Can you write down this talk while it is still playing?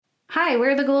Hi,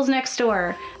 we're the Ghouls Next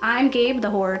Door. I'm Gabe, the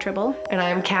Horror Tribble. And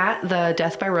I'm Kat, the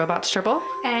Death by Robots Tribble.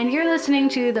 And you're listening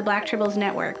to the Black Tribbles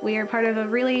Network. We are part of a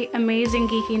really amazing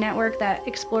geeky network that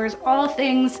explores all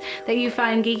things that you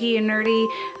find geeky and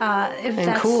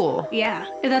nerdy. Cool. Yeah.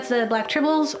 If that's the Black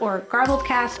Tribbles or Garbled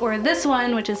Cast or this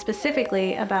one, which is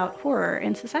specifically about horror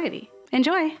in society.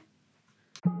 Enjoy.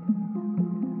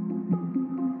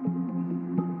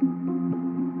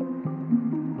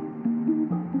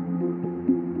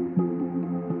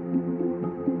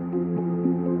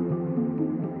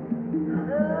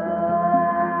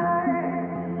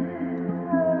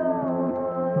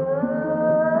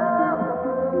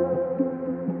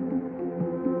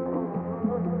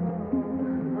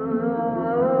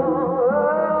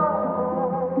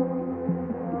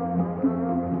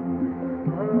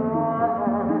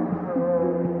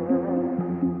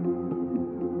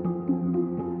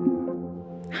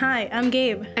 Hi, I'm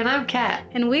Gabe. And I'm Kat.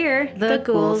 And we're the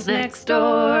Ghouls Next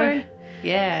Door.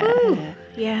 Yeah. Woo.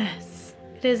 Yes.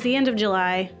 It is the end of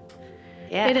July.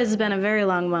 Yeah. It has been a very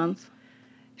long month.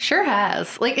 Sure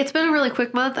has. Like, it's been a really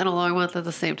quick month and a long month at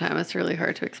the same time. It's really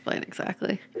hard to explain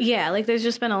exactly. Yeah, like there's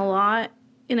just been a lot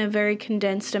in a very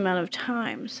condensed amount of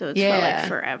time. So it's felt like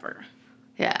forever.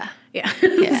 Yeah. Yeah.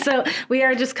 Yeah. So we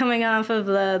are just coming off of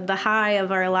the high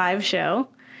of our live show.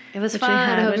 It was fun.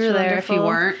 I hope you were there. If you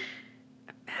weren't,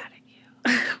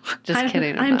 just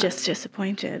kidding. I'm just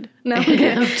disappointed. No,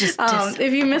 I'm just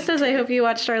if you missed us, I hope you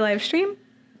watched our live stream.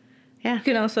 Yeah. You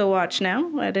can also watch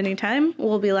now at any time.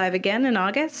 We'll be live again in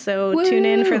August, so Woo! Tune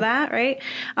in for that, right?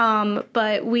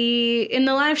 But we, in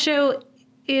the live show,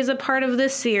 is a part of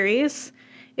this series.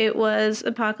 It was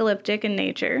apocalyptic in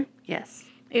nature. Yes.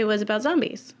 It was about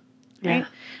zombies. Right? Yeah.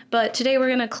 But today we're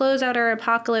going to close out our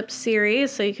apocalypse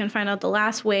series so you can find out the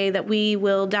last way that we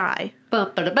will die.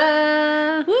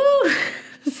 Ba-ba-da-ba. Woo!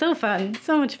 So fun.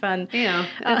 So much fun. You know,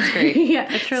 it's great.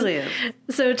 Yeah. It truly is.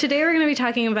 So today we're going to be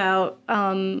talking about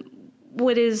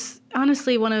what is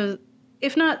honestly one of,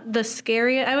 if not the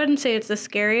scariest, I wouldn't say it's the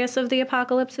scariest of the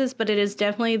apocalypses, but it is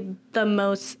definitely the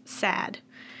most sad.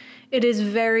 It is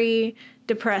very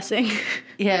depressing.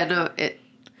 Yeah, no,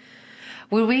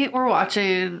 when we were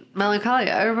watching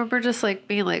Melancholia, I remember just like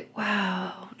being like,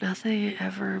 wow, nothing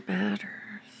ever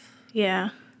matters.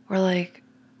 Yeah. Or like,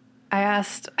 I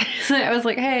asked, I was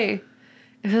like, hey,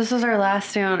 if this was our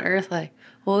last day on Earth, like,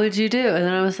 what would you do? And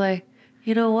then I was like,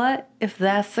 you know what? If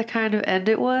that's the kind of end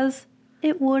it was,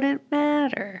 it wouldn't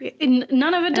matter.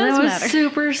 None of it does matter. matter. It was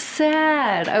super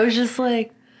sad. I was just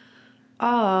like,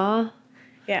 aw.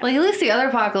 Yeah. Like, at least the other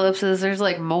apocalypses, there's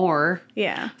like more.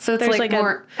 Yeah. So it's There's like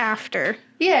more after.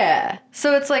 Yeah.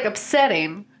 So it's like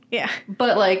upsetting. Yeah.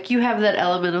 But like you have that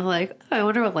element of like, oh, I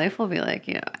wonder what life will be like,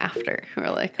 you know, after. Or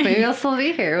like, maybe I'll still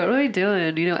be here. What am I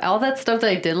doing? You know, all that stuff that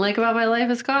I didn't like about my life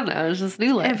is gone now. It's just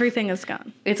new life. Everything is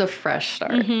gone. It's a fresh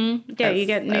start. Mm-hmm. Yeah, you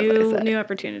get new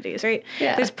opportunities, right?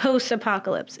 Yeah. There's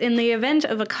post-apocalypse. In the event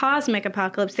of a cosmic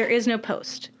apocalypse, there is no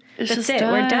post. It's That's just it.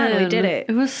 done. We're done. We did it.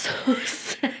 It was so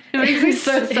sad. It makes me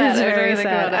so sad. It's very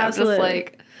sad. Absolutely. Just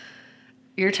like,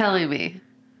 you're telling me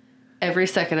every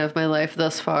second of my life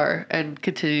thus far and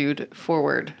continued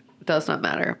forward does not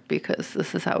matter because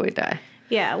this is how we die.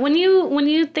 Yeah. When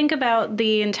you think about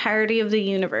the entirety of the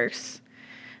universe,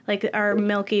 like our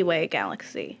Milky Way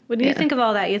galaxy, when you think of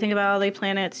all that, you think about all the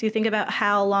planets, you think about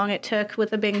how long it took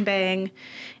with the Big Bang,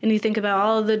 and you think about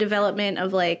all of the development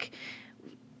of like,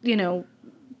 you know,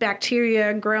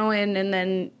 bacteria growing and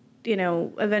then, you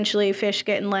know, eventually fish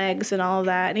getting legs and all of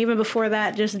that. And even before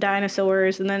that, just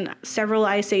dinosaurs and then several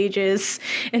ice ages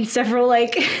and several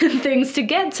like things to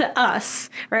get to us.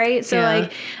 Right. So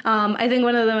like, I think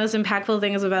one of the most impactful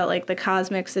things about like the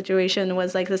cosmic situation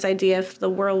was like this idea if the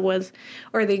world was,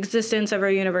 or the existence of our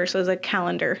universe was a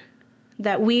calendar,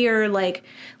 that we are like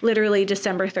literally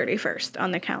December 31st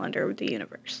on the calendar of the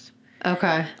universe.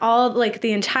 Okay. All like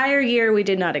the entire year we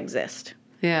did not exist.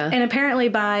 Yeah. And apparently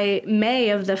by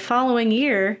May of the following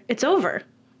year, it's over.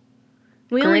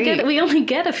 We only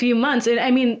get a few months. And I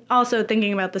mean, also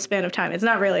thinking about the span of time, it's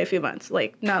not really a few months,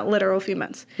 like not literal few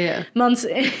months. Yeah. Months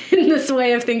in this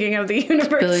way of thinking of the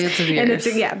universe. Billions of years. And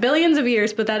it's, billions of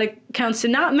years, but that counts to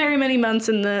not very many months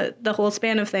in the whole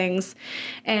span of things.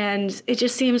 And it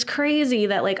just seems crazy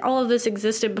that like all of this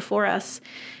existed before us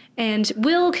and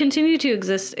will continue to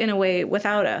exist in a way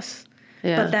without us.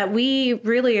 Yeah. But that we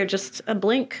really are just a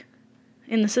blink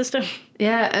in the system.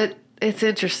 Yeah, it's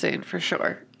interesting for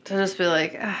sure to just be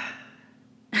like,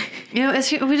 you know,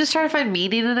 we just try to find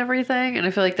meaning in everything, and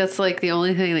I feel like that's like the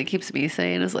only thing that keeps me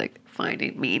sane is like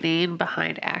finding meaning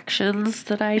behind actions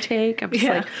that I take. I'm just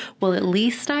like, well, at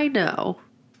least I know,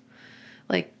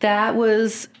 like that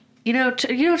was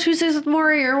Tuesdays with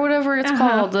Morrie or whatever it's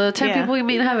called, the 10 people you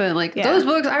meet in heaven. Like those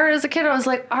books I read as a kid, I was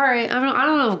like, all right, I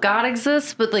don't know if God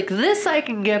exists, but like this I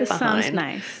can get behind. Sounds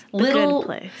nice. Little good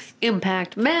place.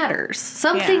 Impact matters.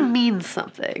 Something means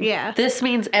something. Yeah. This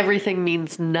means everything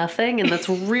means nothing, and that's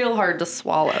real hard to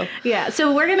swallow. Yeah.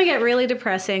 So we're gonna get really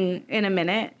depressing in a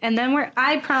minute, and then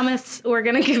I promise we're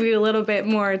gonna give you a little bit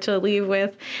more to leave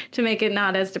with to make it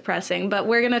not as depressing. But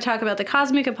we're gonna talk about the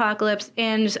cosmic apocalypse,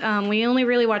 and we only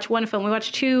really watch one film. We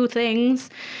watched two things.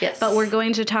 Yes. But we're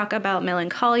going to talk about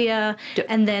Melancholia,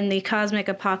 and then the cosmic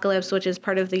apocalypse, which is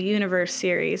part of the Universe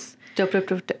series. Dope. Dope,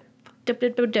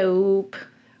 dope, dope, dope.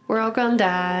 We're all gonna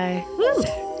die. Woo!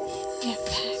 Yeah,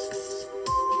 facts.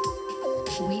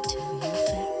 We tell you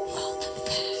facts. All the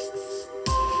facts.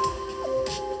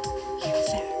 Yeah,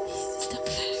 facts. Still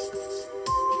facts.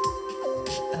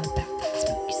 About that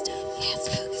spooky stuff. Yeah,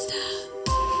 spooky stuff.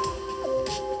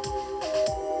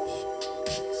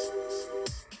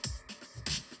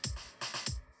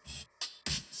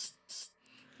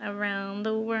 Around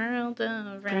the world.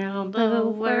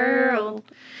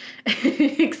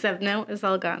 Except no, it's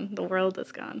all gone. The world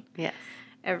is gone. Yes.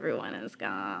 Everyone is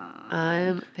gone.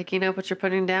 I'm picking up what you're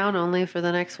putting down only for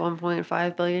the next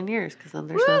 1.5 billion years, because then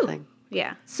there's Woo! nothing.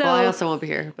 Yeah. So Well, I also won't be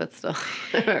here, but still.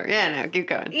 Yeah, no, keep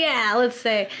going. yeah, let's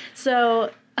say. So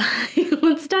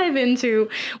let's dive into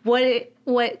what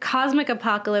cosmic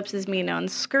apocalypses mean on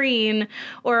screen,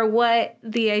 or what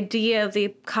the idea of the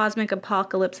cosmic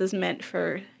apocalypse is meant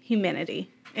for humanity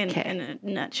in a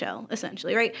nutshell,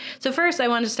 essentially, right? So first, I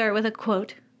want to start with a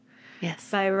quote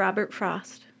Yes. by Robert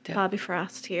Frost. Dope. Bobby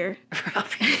Frost here.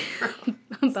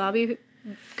 Robbie. Bobby,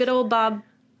 good old Bob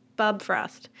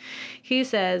Frost. He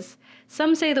says,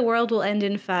 "Some say the world will end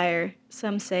in fire,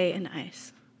 some say in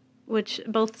ice," which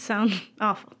both sound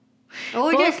awful. Oh,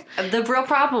 I guess the real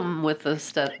problem with this Is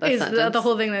sentence, the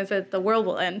whole thing that said the world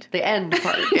will end. the end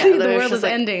part. Yeah, The that it's world just is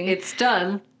ending. It's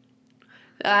done.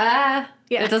 Yeah.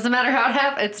 It doesn't matter how it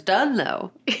happened. It's done,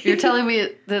 though. You're telling me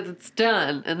that it's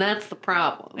done, and that's the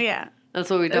problem. Yeah. That's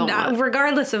what we don't want.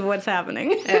 Regardless of what's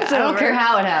happening. Yeah, It's I don't over. care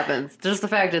how it happens. Just the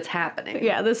fact it's happening.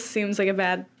 Yeah, this seems like a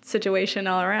bad situation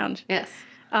all around. Yes.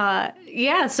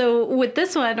 Yeah, so with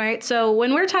this one, right, so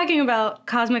when we're talking about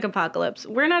cosmic apocalypse,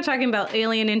 we're not talking about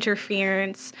alien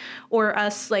interference or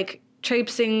us, like,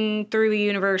 traipsing through the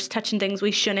universe, touching things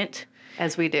we shouldn't.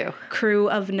 As we do. Crew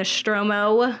of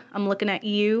Nostromo, I'm looking at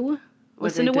you.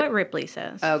 Listen to they what do? Ripley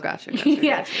says. Oh, gotcha.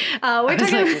 Yeah, we're I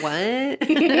was talking like,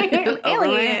 what? Over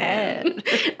my head.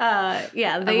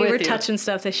 yeah, they with were you. touching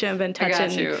stuff they shouldn't have been I touching.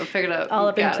 got you. Pick it up. All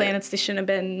up in Got it. planets they shouldn't have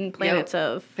been planets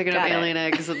of. Picking up Got it. alien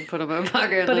eggs and put them in my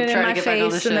pocket Put and it then in try my to get back on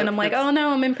the face, ship. and then I'm like, oh no,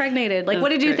 I'm impregnated. Like, what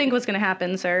that's did you great. think was going to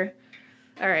happen, sir?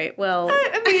 All right, well,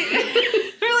 I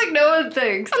mean, like no one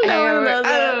thinks. No one knows I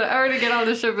that. don't know. I already get on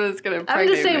the ship and it's going to I'm impregnate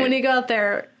just saying, me. when you go out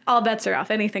there, all bets are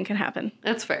off. Anything can happen.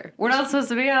 That's fair. We're not supposed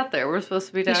to be out there. We're supposed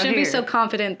to be down You shouldn't here. be so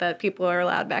confident that people are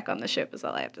allowed back on the ship, is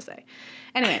all I have to say.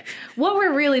 Anyway, what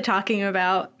we're really talking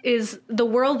about is the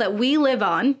world that we live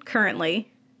on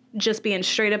currently just being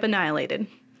straight up annihilated.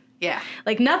 Yeah.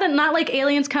 Like nothing, not like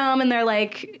aliens come and they're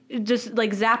like just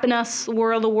like zapping us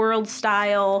world to world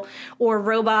style, or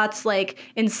robots like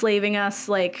enslaving us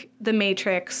like the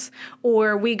Matrix,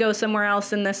 or we go somewhere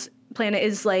else and this planet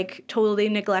is like totally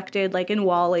neglected like in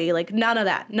WALL-E. Like none of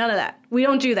that. We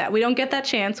don't do that. We don't get that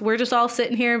chance. We're just all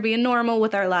sitting here being normal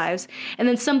with our lives. And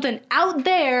then something out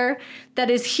there that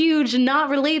is huge,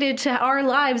 not related to our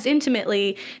lives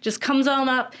intimately, just comes on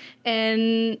up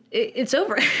and it's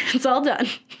over. It's all done.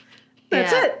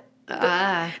 That's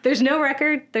it. There's no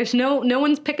record. There's no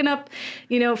one's picking up,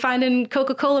 finding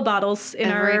Coca-Cola bottles in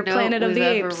our Planet of the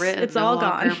Apes. It's all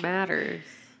gone. Matters.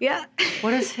 Yeah.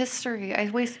 What is history? I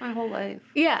waste my whole life.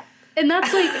 Yeah. And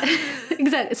that's like,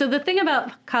 exactly. So the thing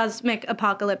about cosmic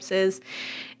apocalypse is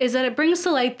that it brings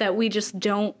to light that we just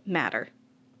don't matter.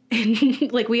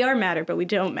 Like we are matter, but we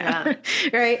don't matter,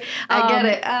 right? I get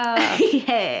it.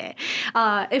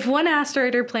 Yeah. If one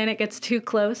asteroid or planet gets too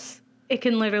close, it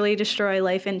can literally destroy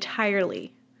life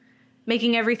entirely,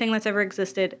 making everything that's ever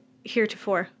existed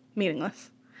heretofore meaningless.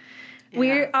 Yeah.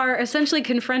 We are essentially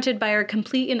confronted by our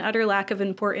complete and utter lack of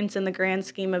importance in the grand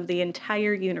scheme of the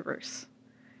entire universe.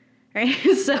 Right?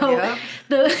 So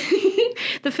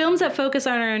the films that focus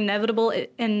on our inevitable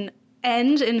and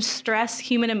end and stress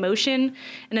human emotion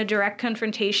in a direct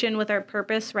confrontation with our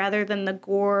purpose rather than the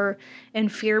gore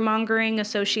and fear-mongering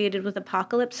associated with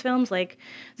apocalypse films like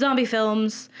zombie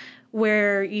films,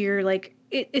 where you're like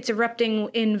it's erupting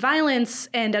in violence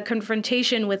and a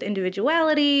confrontation with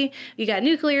individuality. You got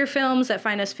nuclear films that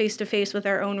find us face to face with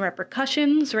our own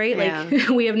repercussions, right? Yeah. Like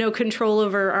we have no control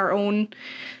over our own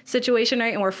situation,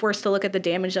 right? And we're forced to look at the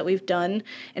damage that we've done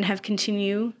and have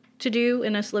continue to do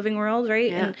in this living world,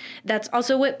 right? Yeah. And that's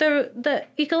also what the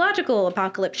ecological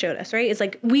apocalypse showed us, right? It's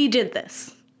like we did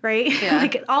this, right? Yeah.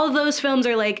 Like all of those films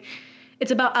are like,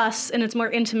 it's about us and it's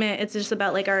more intimate. It's just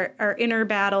about like our inner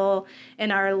battle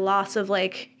and our loss of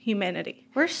like humanity.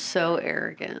 We're so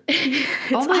arrogant.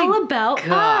 It's Oh my all about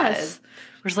God. us.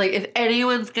 We're just like, if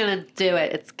anyone's gonna do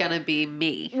it, it's gonna be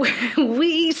me.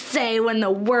 We say when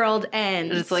the world ends.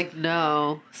 And it's like,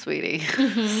 no, sweetie,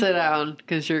 sit down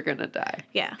because you're gonna die.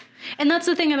 Yeah. And that's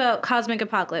the thing about cosmic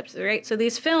apocalypse, right? So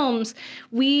these films,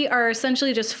 we are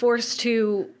essentially just forced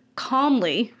to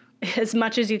calmly, as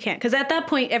much as you can. Because at that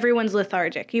point, everyone's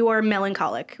lethargic. You are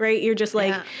melancholic, right? You're just like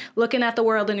Yeah. looking at the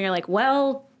world and you're like,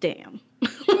 well, damn.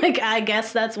 Like, I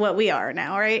guess that's what we are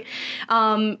now, right?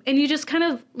 And you just kind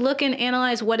of look and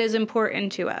analyze what is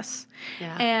important to us.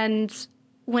 Yeah. And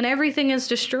when everything is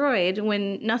destroyed,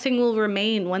 when nothing will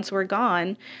remain once we're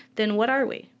gone, then what are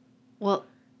we? Well,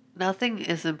 nothing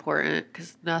is important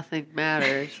because nothing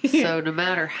matters. So no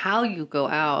matter how you go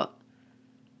out.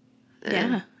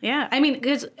 Yeah, yeah. I mean,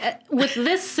 because with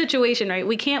this situation, right,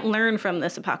 we can't learn from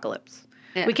this apocalypse.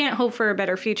 Yeah. We can't hope for a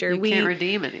better future. You We can't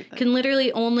redeem anything. can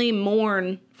literally only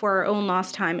mourn for our own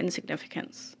lost time and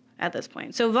significance at this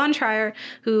point. So Von Trier,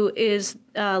 who is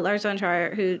Lars von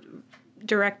Trier, who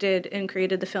directed and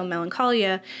created the film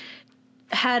Melancholia,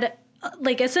 had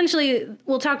like essentially,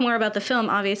 we'll talk more about the film,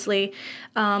 obviously,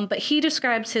 but he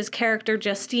describes his character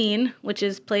Justine, which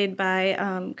is played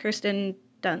by Kirsten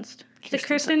Dunst. Is it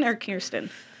Kirsten or Kirsten?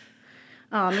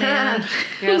 Oh, man.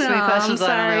 You're asking me No, questions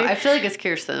I'm I don't know. sorry. I feel like it's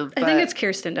Kirsten. But I think it's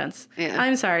Kirsten Dunst. Yeah.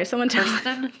 I'm sorry. Someone tell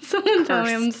Kirsten? Someone tell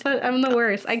me. I'm the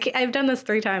worst. I've done this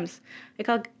 3 times. I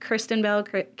called Kristen Bell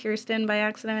Kirsten by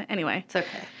accident. Anyway. It's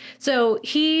okay. So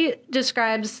he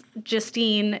describes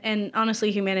Justine and honestly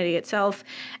humanity itself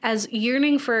as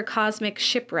yearning for a cosmic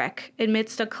shipwreck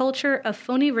amidst a culture of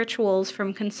phony rituals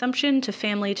from consumption to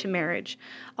family to marriage,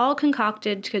 all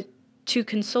concocted to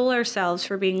console ourselves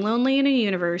for being lonely in a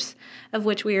universe of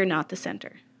which we are not the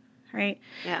center. Right?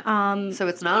 Yeah. So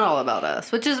it's not all about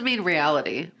us, which doesn't mean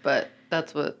reality, but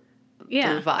that's what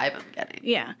the vibe I'm getting.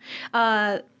 Yeah.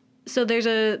 So there's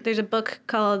a book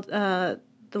called The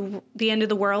End of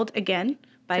the World Again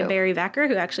by Dope. Barry Vacker,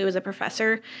 who actually was a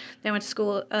professor that I went to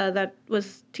school that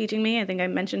was teaching me. I think I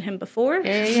mentioned him before.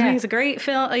 Yeah. He's a great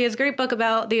film. He has a great book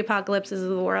about the apocalypses of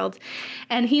the world.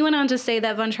 And he went on to say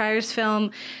that Von Trier's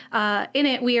film, in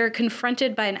it, we are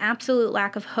confronted by an absolute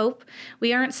lack of hope.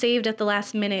 We aren't saved at the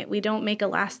last minute. We don't make a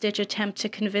last-ditch attempt to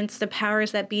convince the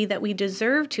powers that be that we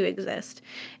deserve to exist.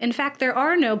 In fact, there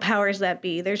are no powers that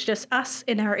be. There's just us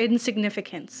in our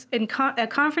insignificance. And a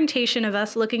confrontation of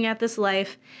us looking at this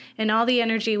life and all the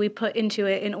energy we put into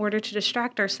it in order to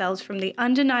distract ourselves from the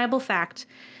undeniable fact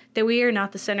that we are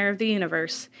not the center of the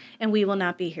universe and we will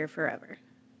not be here forever.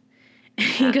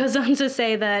 He goes on to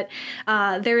say that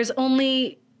there is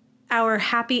only our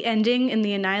happy ending in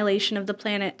the annihilation of the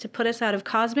planet to put us out of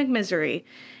cosmic misery.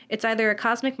 It's either a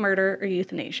cosmic murder or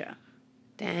euthanasia.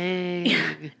 Dang.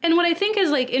 And what I think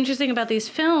is like interesting about these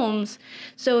films,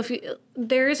 so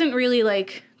there isn't really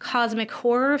like cosmic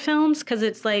horror films because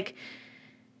it's like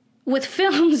with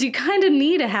films you kind of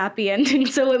need a happy ending.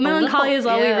 So Melancholia is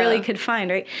all we really could find,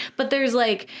 right? But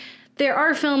there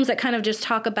are films that kind of just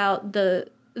talk about the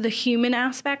human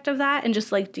aspect of that and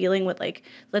just like dealing with like,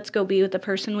 let's go be with the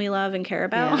person we love and care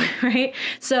about, right?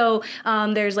 So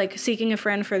there's like Seeking a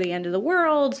Friend for the End of the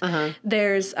World.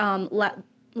 There's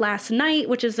Last Night,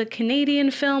 which is a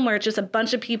Canadian film where it's just a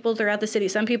bunch of people throughout the city.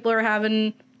 Some people are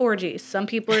having orgies. Some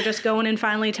people are just going and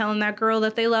finally telling that girl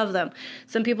that they love them.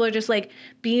 Some people are just like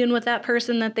being with that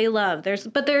person that they love.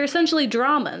 But they're essentially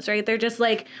dramas, right? They're just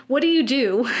like, what do you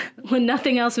do when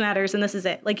nothing else matters and this is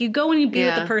it? Like you go and you be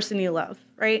with the person you love,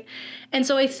 right? And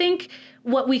so I think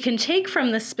what we can take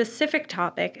from this specific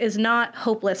topic is not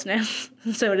hopelessness,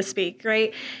 so to speak,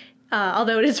 right?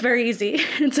 Although it is very easy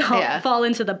to fall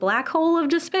into the black hole of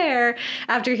despair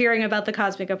after hearing about the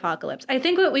cosmic apocalypse. I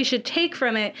think what we should take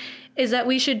from it is that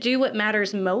we should do what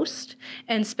matters most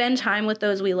and spend time with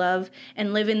those we love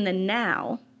and live in the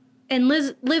now and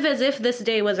live as if this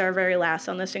day was our very last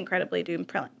on this incredibly doomed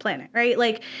planet, right?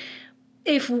 Like,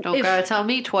 Don't gotta tell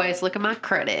me twice. Look at my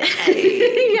credit.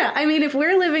 Yeah, I mean, if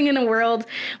we're living in a world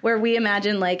where we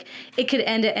imagine like it could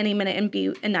end at any minute and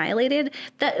be annihilated,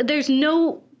 that there's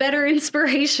no better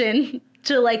inspiration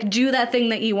to like do that thing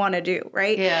that you want to do,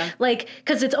 right? Yeah. Like,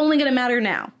 because it's only going to matter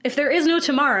now. If there is no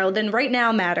tomorrow, then right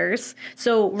now matters.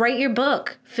 So write your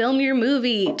book, film your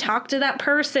movie, talk to that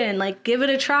person, like give it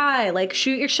a try, like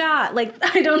shoot your shot. Like,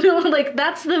 I don't know, like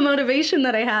that's the motivation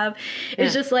that I have.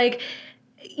 It's just like,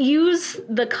 use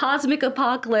the cosmic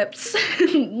apocalypse.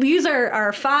 These are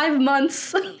our 5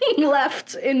 months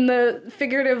left in the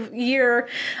figurative year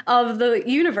of the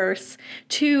universe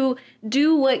to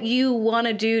do what you want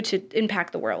to do to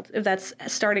impact the world. If that's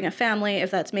starting a family,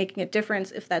 if that's making a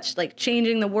difference, if that's like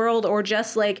changing the world, or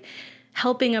just like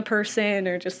helping a person,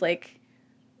 or just like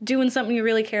doing something you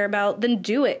really care about, then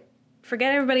do it.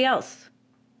 Forget everybody else.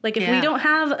 Like if we don't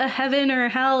have a heaven or a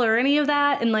hell or any of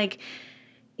that, and like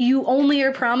you only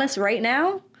are promised right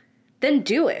now, then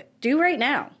do it. Do right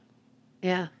now.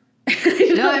 Yeah.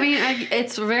 No, I mean,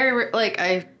 it's very, like,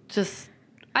 I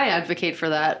advocate for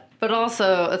that. But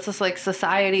also, it's just like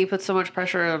society puts so much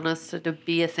pressure on us to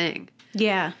be a thing.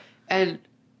 Yeah. And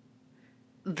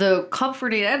the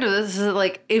comforting end of this is that,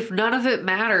 like, if none of it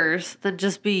matters, then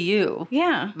just be you.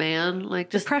 Yeah. Man.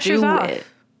 Like, just pressure's do off. it.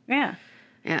 Yeah.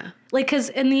 Yeah. Like, because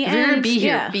in the If end, you're going to be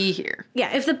here, yeah. be here.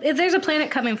 Yeah, if there's a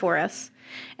planet coming for us,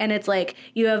 and it's like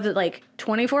you have like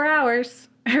 24 hours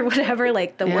or whatever,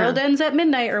 like the world ends at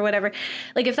midnight or whatever,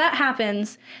 like if that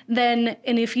happens, then,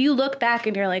 and if you look back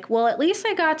and you're like, well, at least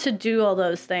I got to do all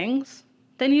those things,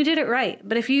 then you did it right.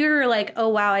 But if you're like, oh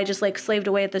wow, I just like slaved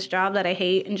away at this job that I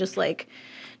hate and just like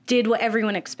did what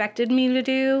everyone expected me to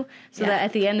do, so that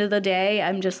at the end of the day,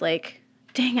 I'm just like,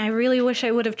 dang, I really wish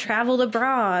I would have traveled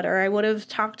abroad, or I would have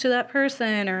talked to that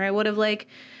person, or I would have like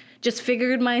just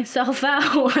figured myself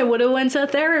out. I would have went to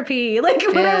therapy, like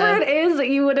whatever it is that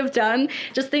you would have done.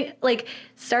 Just think, like,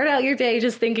 start out your day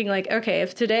just thinking like, okay,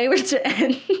 if today were to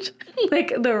end,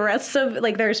 like the rest of,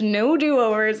 like there's no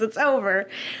do-overs, it's over.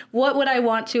 What would I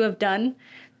want to have done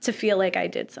to feel like I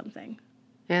did something?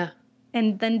 Yeah.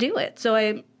 And then do it. So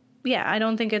I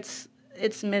don't think it's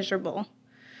miserable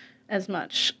as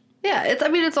much. Yeah,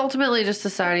 it's ultimately just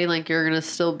deciding, like, you're going to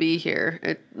still be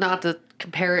here. Not to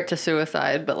compare it to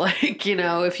suicide, but, like, you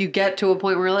know, if you get to a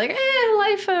point where you're like,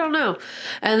 life, I don't know.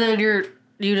 And then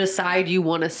you decide you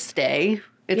want to stay.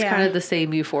 It's kind of the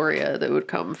same euphoria that would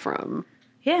come from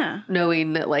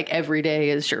knowing that, like, every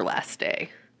day is your last day.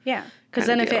 Yeah. Because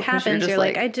then if it happens, you're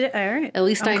like, I did, all right. At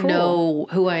least I know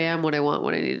who I am, what I want,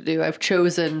 what I need to do. I've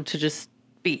chosen to just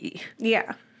be.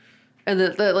 Yeah.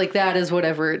 And like, that is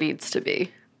whatever it needs to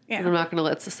be. Yeah. And I'm not going to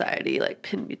let society, like,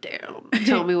 pin me down,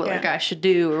 tell me what like I should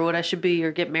do or what I should be, or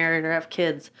get married or have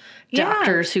kids.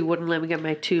 Doctors who wouldn't let me get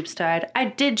my tubes tied. I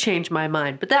did change my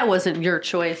mind, but that wasn't your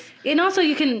choice. And also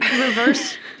you can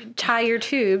reverse tie your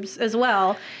tubes as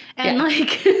well. And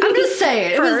like, I'm just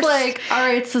saying, it was like, all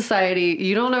right, society,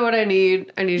 you don't know what I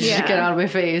need. I need you to get out of my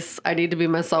face. I need to be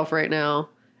myself right now.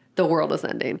 The world is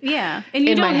ending. Yeah. And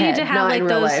you in don't my need head, to have not like in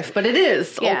those real life, but it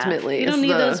is ultimately. You don't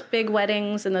need those big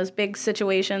weddings and those big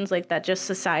situations like that just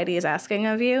society is asking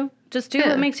of you. Just do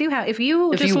what makes you happy. If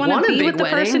you just want to be with the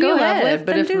person you love with,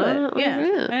 then do it.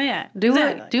 Yeah. Do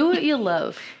it. Do what you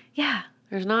love. Yeah.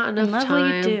 There's not enough love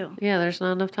time. what you do. Yeah, there's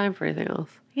not enough time for anything else.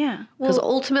 Yeah. Because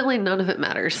ultimately none of it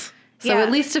matters. So at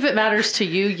least if it matters to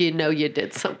you, you know you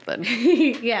did something.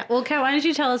 Yeah. Well, Kat, why don't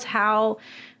you tell us how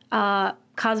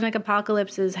cosmic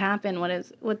apocalypses happen?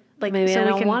 Maybe I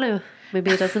don't want to.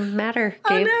 Maybe it doesn't matter,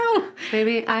 Gabe. Oh no.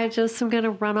 Maybe I just am going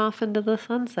to run off into the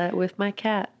sunset with my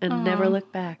cat and never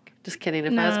look back. Just kidding.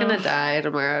 If I was going to die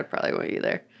tomorrow, I'd probably want you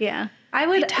there. Yeah. I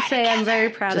would say I'm very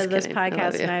proud of this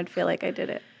podcast, you. and I'd feel like I did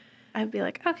it. I'd be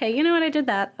like, okay, you know what? I did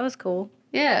that. That was cool.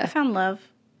 Yeah. I found love.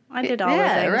 I did all the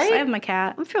things. Right? I have my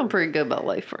cat. I'm feeling pretty good about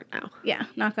life right now. Yeah.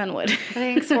 Knock on wood.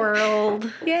 Thanks,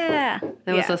 world. Yeah.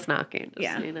 That was us knocking.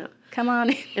 Just so you know. Come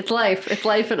on. It's life. It's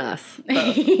life in us.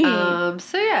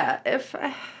 So yeah, if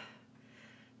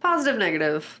positive,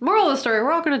 negative, moral of the story,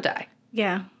 we're all going to die.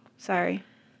 Yeah. Sorry.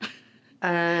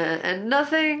 And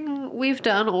nothing we've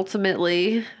done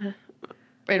ultimately,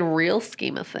 in real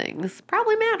scheme of things,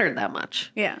 probably mattered that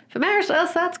much. Yeah. If it matters to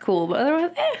us, that's cool. But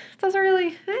otherwise, it doesn't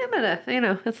really,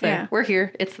 it's there. Yeah. We're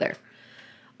here. It's there.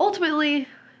 Ultimately,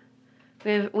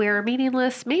 we are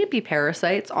meaningless, maybe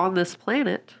parasites on this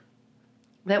planet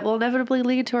that will inevitably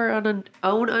lead to our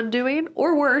own undoing,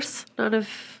 or worse,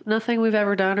 nothing we've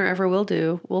ever done or ever will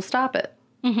do will stop it.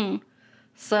 Mm-hmm.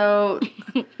 So,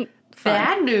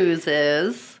 bad news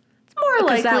is, it's more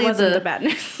likely that wasn't the bad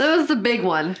news. That was the big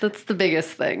one. That's the biggest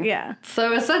thing. Yeah.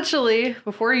 So essentially,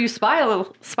 before you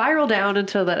spiral down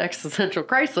into that existential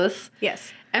crisis,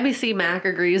 Yes. MEC Mac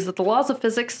agrees that the laws of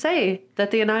physics say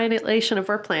that the annihilation of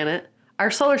our planet,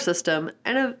 our solar system,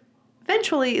 and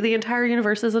eventually the entire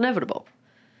universe is inevitable.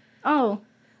 Oh.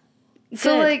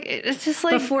 So, Good. like, it's just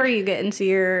like... before you get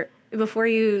into before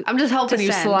you I'm just helping you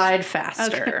descend. slide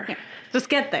faster. Okay. Just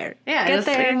get there. Yeah, get just,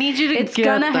 there. I need you to it's get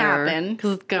gonna there, happen.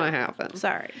 because it's gonna happen.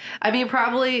 Sorry. I mean,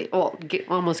 probably, well,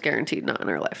 almost guaranteed not in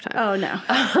our lifetime. Oh no.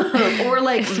 Or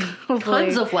like Hopefully.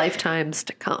 tons of lifetimes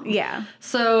to come. Yeah.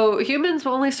 So humans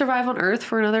will only survive on Earth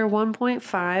for another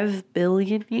 1.5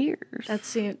 billion years. That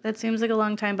seems like a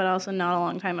long time, but also not a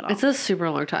long time at all. It's a super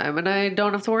long time, and I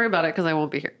don't have to worry about it because I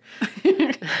won't be here.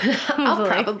 I'll Hopefully.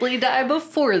 probably die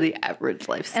before the average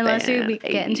lifespan. Unless you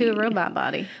get into a robot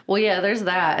body. Well, yeah, there's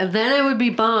that. And then I would be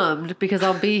bummed because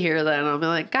I'll be here then. I'll be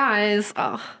like, guys,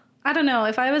 I don't know.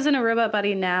 If I was in a robot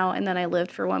body now and then I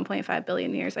lived for 1.5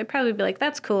 billion years, I'd probably be like,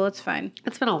 that's cool. It's fine.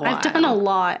 it's been a while. I've done a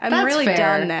lot. I'm That's really fair.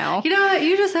 done now. You know what?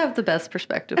 You just have the best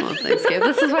perspective on things, Gabe.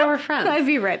 This is why we're friends. I'd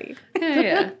be ready.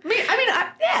 Yeah.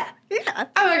 Yeah. I'm did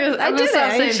gonna it. stop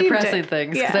I saying achieved depressing it.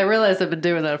 things because Yeah. I realize I've been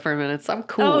doing that for a minute. So I'm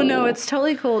cool. Oh no, it's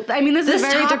totally cool. I mean, this is this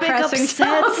a very topic depressing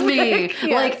upsets me. topic.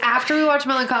 Yes. Like after we watched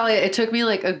Melancholia, it took me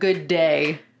like a good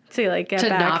day. to like get to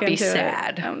back not be into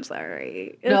sad. It. I'm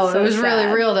sorry. No, It's so it was really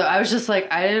sad. real though. I was just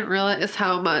like, I didn't realize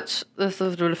how much this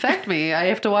would affect me. I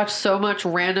have to watch so much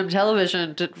random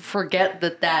television to forget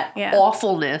that Yeah.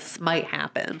 awfulness might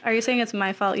happen. Are you saying it's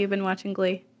my fault you've been watching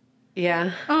Glee?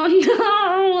 Yeah. Oh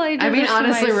no! I did I mean, this to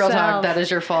honestly, real talk, myself. that is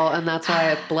your fault, and that's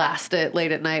why I blast it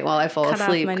late at night while I fall Cut off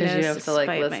asleep my because you nose have to like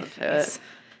spite my listen to it. face.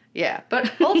 Yeah, but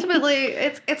ultimately,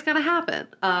 it's gonna happen.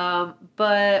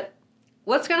 But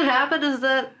what's gonna happen is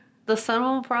that the sun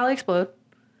will probably explode.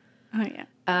 Oh yeah.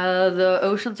 The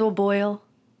oceans will boil.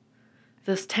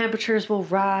 The temperatures will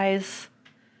rise,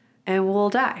 and we'll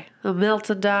die. We'll melt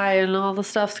and die, and all the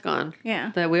stuff's gone.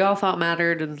 Yeah. That we all thought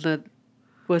mattered and that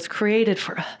was created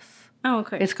for us. Oh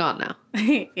okay. It's gone now.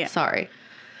 yeah. Sorry.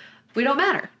 We don't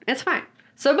matter. It's fine.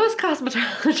 So most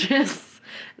cosmologists,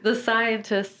 the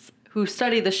scientists who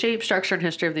study the shape, structure, and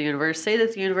history of the universe, say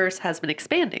that the universe has been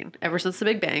expanding ever since the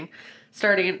Big Bang,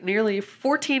 starting nearly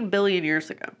 14 billion years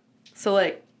ago. So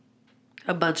like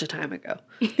a bunch of time ago.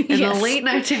 In Yes. the late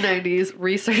 1990s,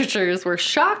 researchers were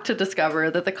shocked to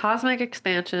discover that the cosmic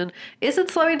expansion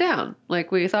isn't slowing down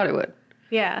like we thought it would.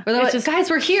 Yeah. Or they're It's like, guys,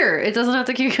 we're here. It doesn't have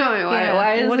to keep going. Why? Yeah.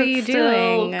 Why is What it are you still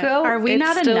doing? Go? Are we It's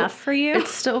not still- enough for you?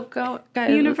 It's still going.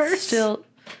 Guys, Universe?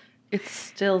 It's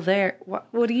still there.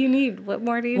 What do you need? What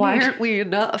more do you Why need? aren't we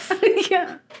enough?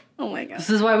 yeah. Oh my god. This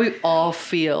is why we all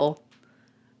feel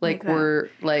like that. we're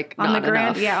like On not the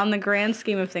grand, enough. yeah, on the grand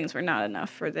scheme of things, we're not enough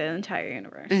for the entire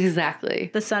universe. Exactly.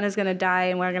 The sun is gonna die,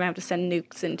 and we're gonna have to send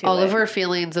nukes into All it. of our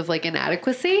feelings of like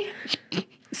inadequacy.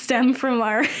 Stem from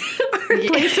our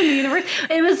place in the universe.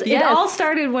 It Yes. all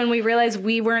started when we realized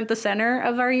we weren't the center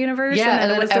of our universe. Yeah, and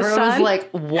and then it then was the everyone was sun. like,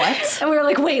 "What? and we were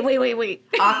like, wait.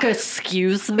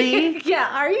 Excuse me." Yeah,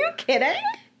 are you kidding?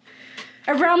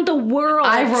 Around the world.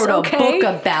 I wrote a okay? book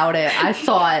about it. I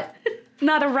thought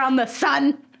Not around the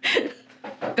sun.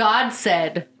 God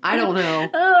said. I don't know.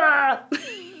 Ugh.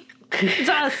 It's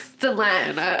us. It's in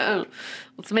Latin. I don't,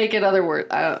 let's make it other words.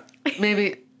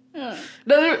 Maybe. No.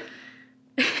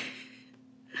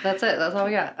 That's it. That's all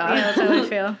we got. Yeah, that's how we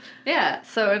feel. Yeah.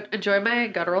 So enjoy my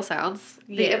guttural sounds.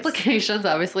 The Yes. implications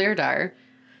obviously are dire.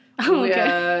 Oh, We,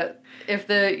 okay. if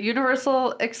the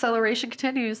universal acceleration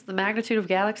continues, the magnitude of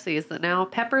galaxies that now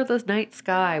pepper the night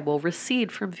sky will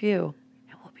recede from view.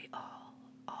 And we'll be all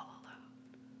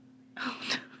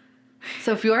alone.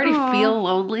 So if you already Aw. feel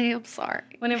lonely, I'm sorry.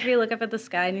 Whenever you look up at the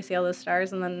sky and you see all those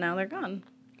stars, and then now they're gone.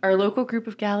 Our local group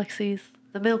of galaxies,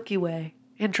 the Milky Way,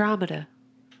 Andromeda,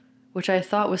 which I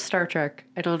thought was Star Trek.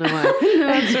 I don't know why.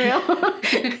 That's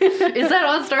real. Is that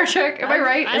on Star Trek? Am I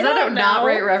right? I Is that a don't not know.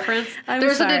 right reference? I'm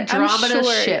There's sorry. an Andromeda I'm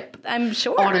sure. ship I'm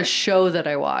sure. on a show that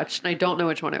I watched, and I don't know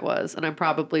which one it was, and I'm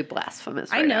probably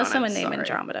blasphemous. I right know now, and someone I'm named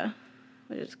sorry. Andromeda,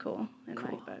 which is cool in my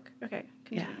book. Okay,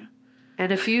 continue.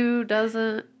 And a few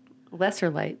dozen lesser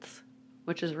lights,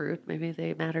 which is rude. Maybe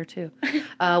they matter too.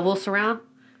 Will surround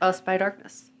us by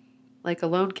darkness, like a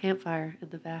lone campfire in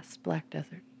the vast black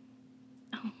desert.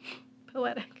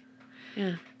 Poetic.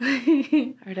 Yeah,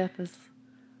 our death is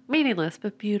meaningless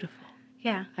but beautiful.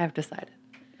 Yeah. I've decided.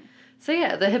 So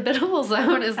yeah, the habitable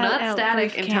zone is not Out,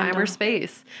 static brief in time or candle.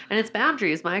 space, and its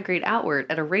boundaries migrate outward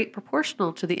at a rate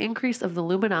proportional to the increase of the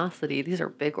luminosity. These are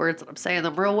big words, and I'm saying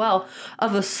them real well.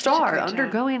 Of a star great job.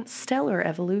 undergoing stellar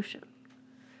evolution,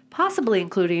 possibly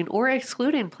including or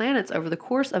excluding planets over the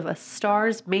course of a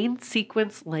star's main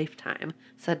sequence lifetime,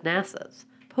 said NASA's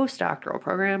postdoctoral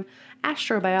program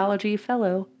astrobiology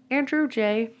fellow Andrew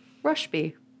J.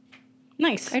 Rushby.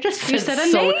 Nice. I just you said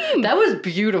a name. That was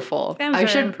beautiful. I'm I very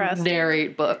should impressed.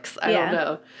 narrate books. I Yeah. don't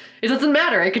know. It doesn't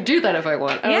matter. I could do that if I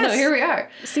want. I don't know. Yes. Here we are.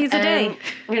 Seeds a day.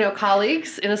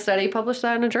 Colleagues in a study published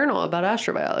that in a journal about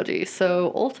astrobiology.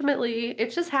 So ultimately,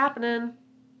 it's just happening.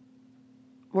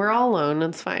 We're all alone.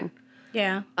 It's fine.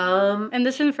 Yeah. And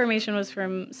this information was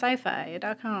from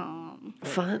sci-fi.com.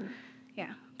 Fun.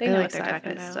 Yeah. They I know like what they're sci-fi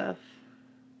talking about. stuff.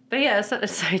 But yeah, it's not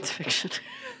science fiction.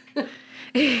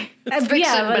 It's fiction,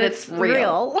 yeah, but but it's it's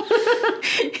real.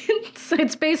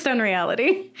 It's based on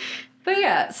reality. But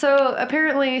yeah, so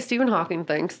apparently Stephen Hawking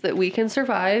thinks that we can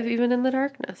survive even in the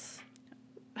darkness.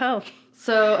 Oh.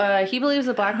 So he believes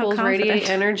that black How holes radiate confident.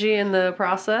 energy in the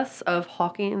process of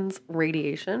Hawking's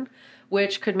radiation,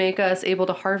 which could make us able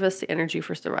to harvest the energy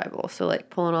for survival. So like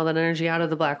pulling all that energy out of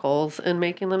the black holes and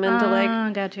making them into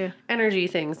like got you. energy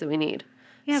things that we need.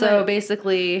 Yeah, so but-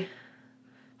 basically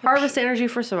harvest energy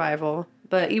for survival,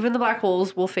 but even the black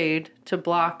holes will fade to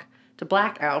black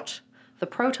out the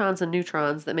protons and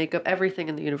neutrons that make up everything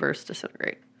in the universe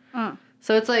disintegrate.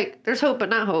 So it's like there's hope but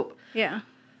not hope. Yeah.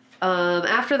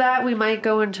 After that, we might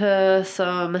go into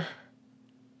some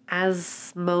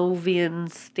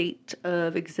Asimovian state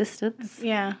of existence.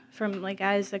 Yeah. From like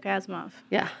Isaac Asimov.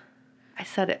 Yeah, I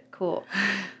said it. Cool.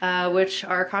 Which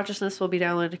our consciousness will be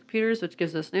downloaded to computers, which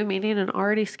gives us new meaning and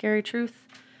already scary truth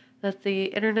that the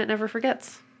internet never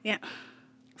forgets. Yeah.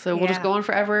 So we'll just Yeah. go on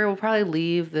forever. We'll probably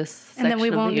leave this section And then we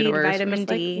of won't the need universe. We're vitamin just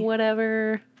like, D.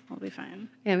 whatever. We'll be fine.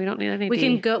 Yeah, we don't need any We D.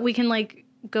 can go. We can like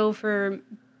go for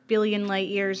billion light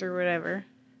years or whatever.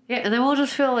 Yeah, and then we'll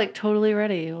just feel like totally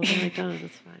ready. We'll be like, done.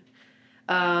 It's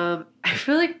fine. I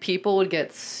feel like people would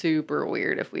get super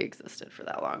weird if we existed for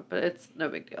that long, but it's no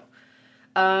big deal.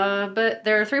 But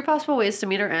there are 3 possible ways to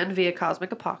meet our end via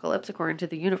cosmic apocalypse, according to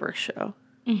the Universe Show.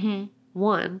 Mm-hmm.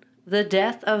 1, the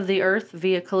death of the Earth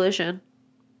via collision.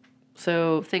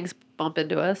 So things bump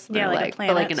into us. Yeah, They're like a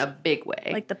but like in planet. a big way.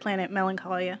 Like the planet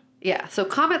Melancholia. Yeah, so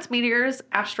comets, meteors,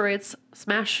 asteroids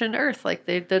smash into Earth like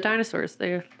the dinosaurs.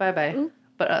 They're bye-bye.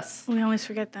 But us. We always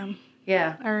forget them.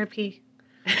 Yeah. R.I.P.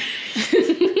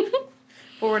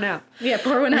 Pour one out. Yeah,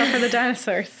 pour one out for the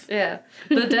dinosaurs. Yeah.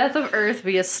 The death of Earth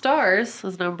via stars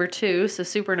is number 2. So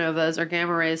supernovas or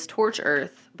gamma rays torch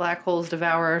Earth. Black holes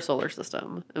devour our solar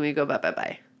system. And we go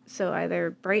bye-bye-bye. So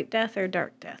either bright death or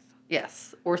dark death.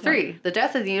 Yes. Or 3, the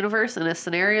death of the universe in a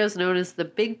scenario is known as the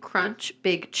Big Crunch,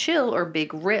 Big Chill, or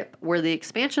Big Rip, where the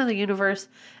expansion of the universe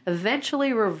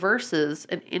eventually reverses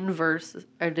an inverse,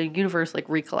 or the universe like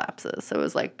recollapses. So it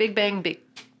was like Big Bang,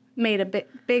 Made a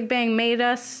big bang made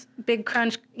us. Big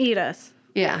crunch eat us.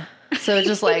 yeah. So it's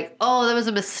just like, oh, that was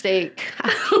a mistake.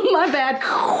 My bad.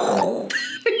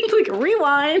 Like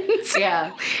rewind.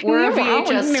 Yeah. We're a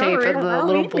VHS tape in the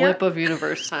little blip of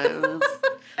universe time.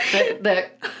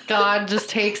 That God just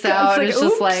takes out and like, it's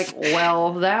just oops. like,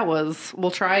 well,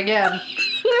 we'll try again.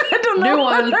 I don't know New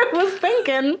what one. I was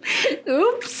thinking.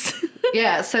 Oops.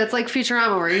 Yeah, so it's like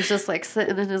Futurama where he's just like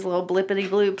sitting in his little blippity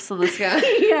bloops in the sky.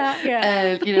 Yeah, yeah.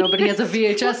 And, but he has a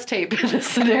VHS tape in this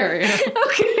scenario.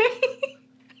 Okay.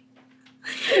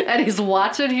 And he's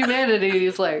watching humanity and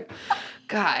he's like,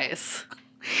 guys,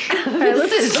 let's-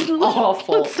 this is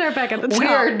awful. Let's start back at the top. We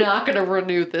are not going to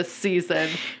renew this season.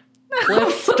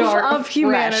 Let's start Of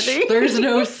humanity. fresh. There's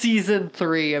no season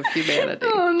 3 of humanity.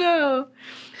 Oh no.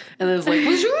 And then it's like,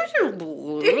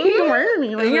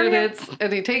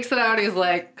 and he takes it out. He's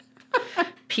like,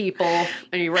 people,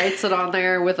 and he writes it on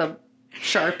there with a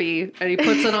Sharpie, and he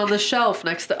puts it on the shelf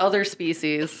next to other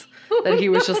species that he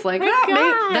was just like, Oh,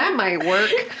 God. that might work.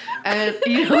 And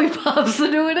he pops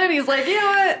into it, and he's like, you know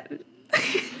what?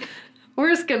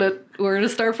 We're gonna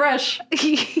start fresh.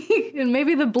 And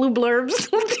maybe the blue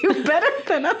blurbs will do better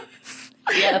than us.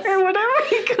 Yes. Or whatever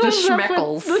he The comes up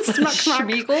schmeckles. with. The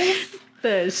schmeckles. Schmeagles. The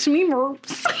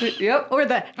schmeemorps. Yep. Or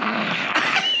the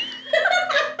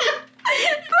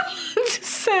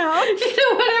sound.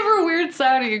 Whatever weird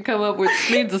sound you can come up with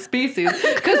means a species.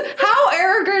 Because how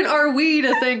arrogant are we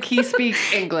to think he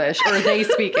speaks English or they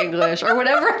speak English or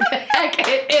whatever the heck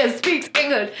it is speaks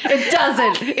English? It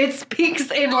doesn't. It speaks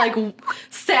in like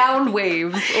sound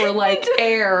waves or like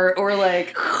air or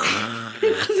like.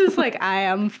 It's just like, I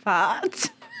am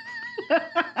fat.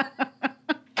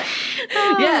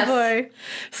 Oh, Yes. boy.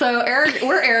 So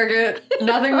we're arrogant.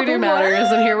 Nothing we do matters,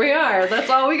 and here we are. That's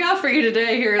all we got for you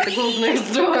today here at the Ghouls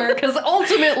Next Door. Because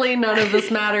ultimately, none of this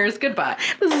matters. Goodbye.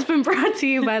 This has been brought to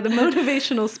you by the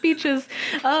motivational speeches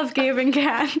of Gabe and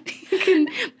Kat. You can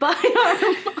buy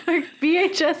our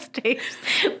VHS tapes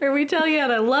where we tell you how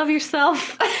to love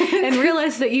yourself and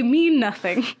realize that you mean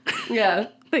nothing. Yeah.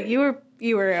 That you are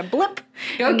You were a blip.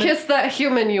 Go kiss that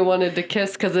human you wanted to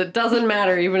kiss, because it doesn't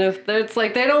matter. Even if it's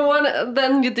like they don't want it,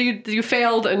 then you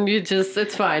failed and you just,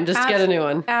 it's fine. Just get a new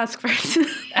one. Ask first.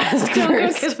 Ask Don't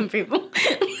first. go kissing people.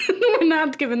 We're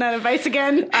not giving that advice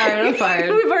again. All right, I'm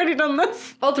fired. We've already done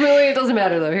this. Ultimately, it doesn't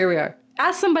matter though. Here we are.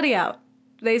 Ask somebody out.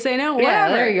 They say no, whatever. Yeah,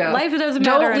 there you go. Life doesn't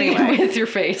matter Don't lead anyway. with your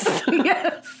face.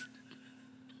 Yes.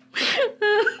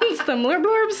 Similar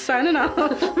blurbs signing off.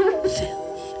 Films.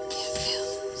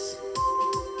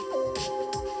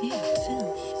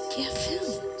 Yeah,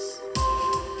 films.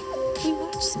 We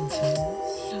watched some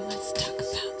films. Now let's talk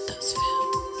about those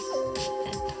films.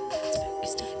 And all that spooky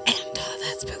stuff. And all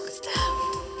that spooky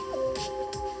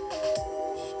stuff.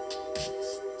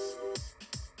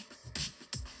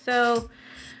 So,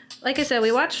 like I said,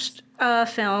 we watched a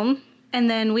film, and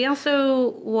then we also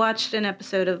watched an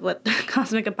episode of what the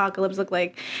cosmic apocalypse looked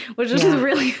like, which was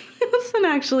really, it was an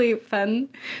actually fun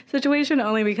situation,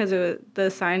 only because the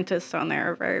scientists on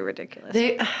there are very ridiculous.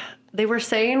 They were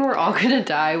saying we're all gonna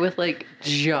die with like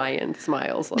giant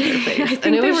smiles on their face, I think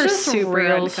and it they was were just super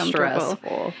real uncomfortable.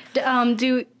 stressful.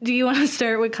 Do you want to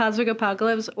start with cosmic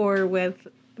apocalypse or with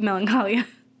melancholia?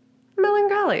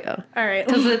 Melancholia, All right.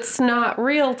 because it's not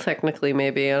real technically.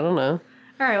 Maybe I don't know.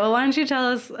 All right. Well, why don't you tell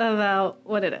us about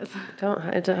what it is?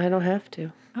 I don't have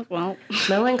to. Oh, well,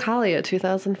 Melancholia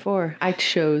 2004. I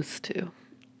chose to.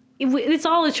 it's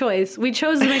all a choice. We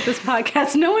chose to make this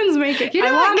podcast. No one's making. You know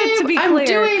I what, want it to Gabe? be I'm clear.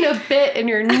 doing a bit, and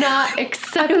you're not I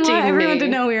accepting want everyone me. to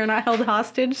know we are not held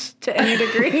hostage to any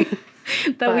degree.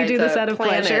 That we by do this the out of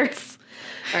pleasure. planets.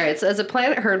 All right, so as a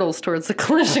planet hurtles towards the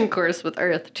collision course with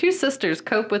Earth, two sisters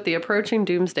cope with the approaching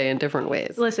doomsday in different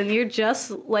ways. Listen, you're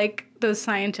just like those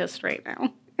scientists right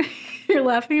now. You're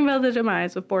laughing about the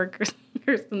demise of poor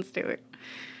Kirsten Stewart.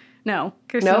 No,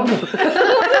 Kirsten. No.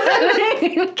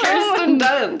 Kirsten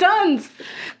Dunst. Dunst.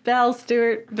 Belle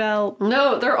Stewart. Belle.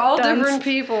 No, they're all Dunst. different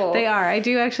people. They are. I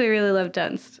do actually really love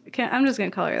Dunst. I'm just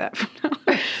gonna call her that from now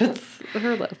on. It's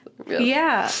her last name. Yes.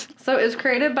 Yeah. So it's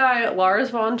created by Lars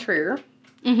von Trier.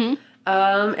 Mm-hmm.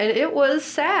 And it was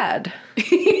sad.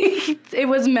 It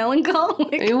was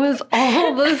melancholic. It was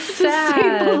all the To say the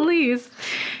sad. least.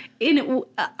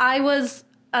 I was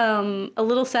a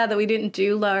little sad that we didn't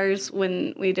do Lars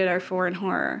when we did our foreign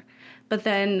horror, but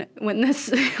then when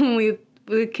we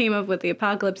came up with the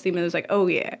apocalypse theme, it was like, oh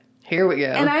yeah. Here we go.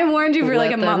 And I warned you for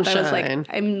like a Let them month. I was like, shine.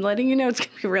 I'm letting you know it's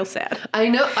gonna be real sad. I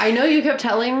know you kept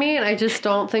telling me, and I just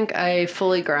don't think I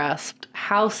fully grasped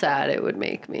how sad it would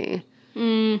make me.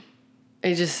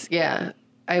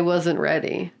 I wasn't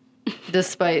ready,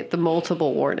 despite the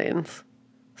multiple warnings.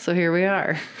 So here we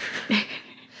are.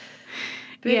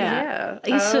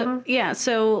 But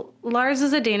So Lars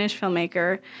is a Danish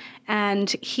filmmaker, and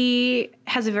he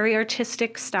has a very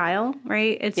artistic style,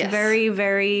 right? It's Yes. very,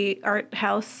 very art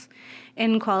house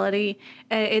in quality.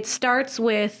 It starts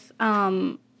with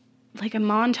like a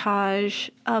montage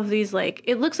of these, like,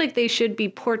 it looks like they should be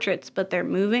portraits, but they're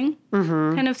moving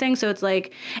kind of thing. So it's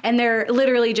like, and they're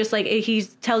literally just like, he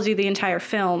tells you the entire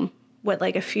film with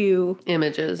like a few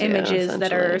images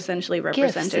that are essentially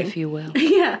representing. gifts, if you will.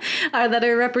 Yeah, that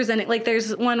are representing. Like,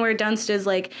 there's one where Dunst is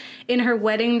like in her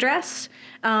wedding dress,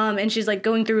 and she's like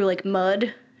going through like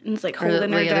mud, and it's like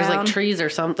holding her down. There's like trees or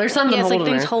something. There's something Yeah, it's like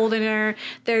holding things her. holding her.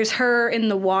 There's her in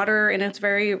the water, and it's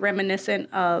very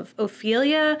reminiscent of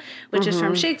Ophelia, which is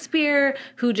from Shakespeare,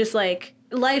 who just like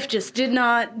life just did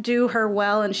not do her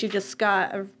well, and she just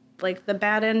got like the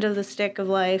bad end of the stick of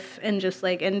life, and just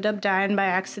like ended up dying by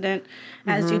accident,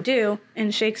 as you do in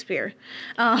Shakespeare,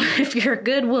 if you're a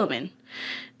good woman,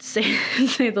 to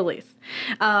say the least.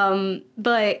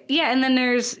 But yeah, and then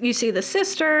you see the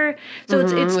sister, so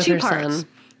it's with two her parts. son.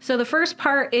 So the first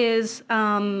part is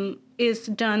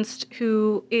Dunst,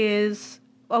 who is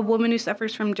a woman who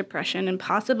suffers from depression and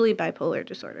possibly bipolar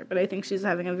disorder, but I think she's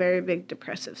having a very big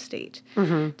depressive state,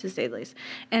 to say the least.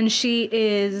 And she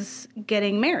is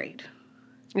getting married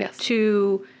Yes.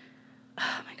 to,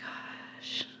 oh my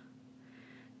gosh,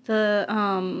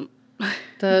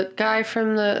 The guy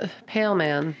from the Pale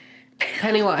Man,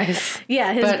 Pennywise.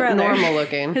 yeah, his but brother. normal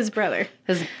looking. His brother.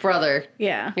 His brother.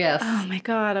 Yeah. Yes. Oh my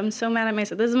God, I'm so mad at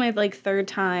myself. This is my like third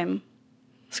time.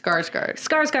 Skarsgård.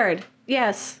 Skarsgård.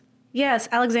 Yes. Yes,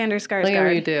 Alexander Skarsgård. Look at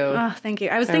what you do. Oh, thank you.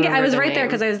 I was thinking, I remember was the right there name.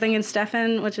 because I was thinking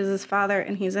Stefan, which is his father,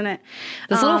 and he's in it.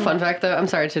 This little fun fact, though, I'm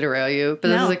sorry to derail you, but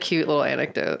this No. is a cute little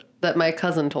anecdote. that my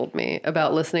cousin told me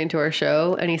about listening to our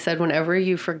show. And he said, whenever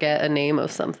you forget a name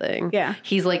of something, Yeah.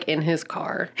 he's like in his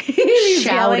car He's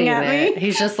shouting yelling at it. me.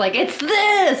 He's just like, it's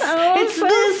this, Oh, I'm it's so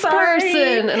this sorry.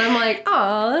 person. And I'm like,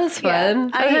 oh, that's Yeah,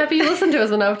 fun. I'm happy you listened to us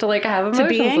enough to like have emotions to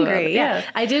be about angry. it. Yeah.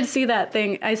 I did see that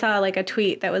thing. I saw like a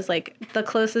tweet that was like the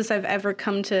closest I've ever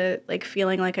come to like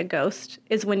feeling like a ghost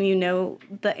is when you know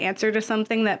the answer to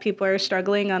something that people are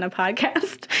struggling on a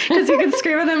podcast because you can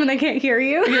scream at them and they can't hear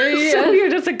you. Yeah. So you're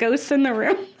just a ghost in the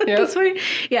room. Yep. That's funny.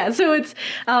 Yeah. So it's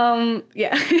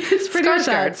it's pretty much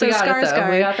that. Skarsgård. So We got it, though.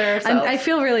 Skarsgård. We got there ourselves. I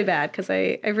feel really bad because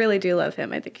I really do love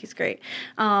him. I think he's great.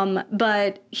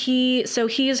 But he's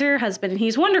her husband and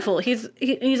he's wonderful. He's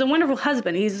a wonderful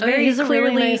husband. He's very he's a really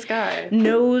clearly nice guy.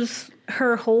 knows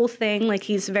her whole thing. Like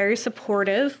he's very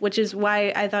supportive, which is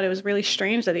why I thought it was really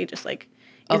strange that he just like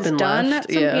Up is and done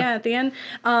left, at the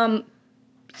end.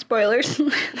 Spoilers.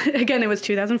 Again, it was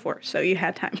 2004, so you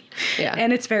had time. Yeah.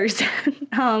 And it's very sad.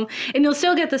 And you'll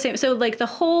still get the same. So, like, the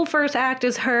whole first act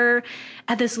is her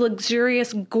at this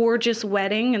luxurious, gorgeous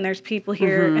wedding, and there's people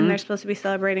here, and they're supposed to be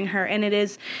celebrating her. And it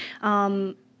is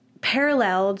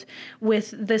paralleled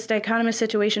with this dichotomous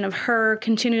situation of her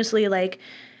continuously, like,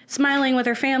 smiling with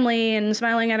her family and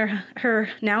smiling at her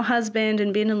now husband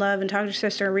and being in love and talking to her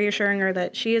sister, reassuring her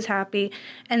that she is happy.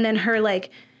 And then her,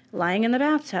 like, lying in the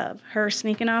bathtub, her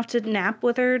sneaking off to nap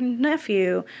with her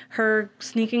nephew, her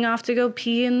sneaking off to go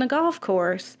pee in the golf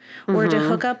course, or to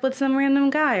hook up with some random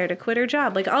guy, or to quit her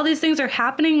job. Like, all these things are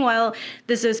happening while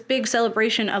there's this big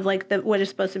celebration of, like, what is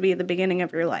supposed to be the beginning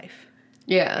of your life.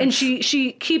 Yeah. And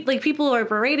she people are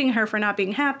berating her for not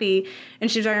being happy,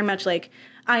 and she's very much like,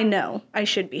 I know I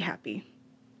should be happy.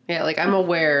 Yeah, like I'm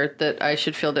aware that I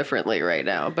should feel differently right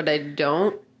now, but I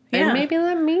don't. Yeah. And maybe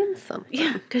that means something.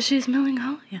 Yeah, because she's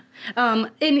melancholia.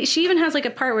 And she even has like a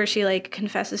part where she like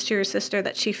confesses to her sister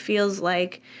that she feels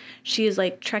like she is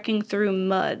like trekking through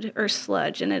mud or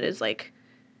sludge, and it is like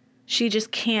she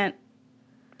just can't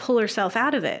pull herself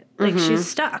out of it. Like she's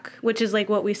stuck, which is like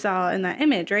what we saw in that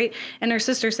image, right? And her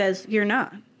sister says, "You're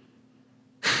not.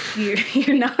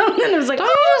 You're not." And I was like, I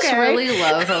 "Oh, just okay." really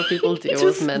love how people deal Just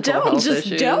with mental health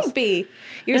issues. don't be.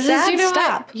 You're This is- sad. you know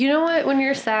Stop. What? You know what? When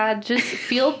you're sad, just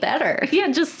feel better.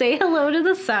 Yeah, just say hello to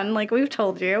the sun, like we've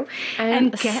told you,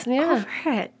 and get over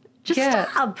it. Just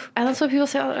stop. And that's what people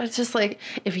say. It's just like,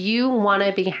 if you want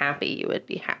to be happy, you would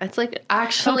be happy. It's like,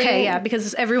 actually. Okay, yeah,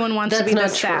 because everyone wants to That's be not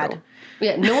this true. sad.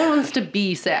 Yeah, no one wants to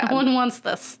be sad. No one wants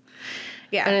this.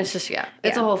 Yeah. And it's just, it's Yeah.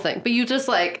 a whole thing. But you just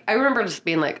like, I remember just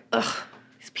being like, ugh,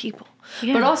 these people.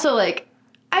 Yeah. But also like,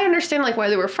 I understand like why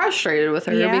they were frustrated with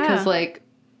her Yeah. because like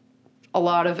a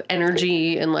lot of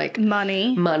energy and like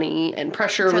money. and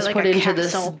pressure So, was like, put a into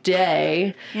castle. this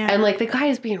day. Yeah. And like the guy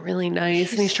is being really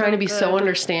nice and he's trying so to be so good.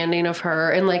 understanding of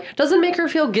her and like doesn't make her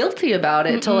feel guilty about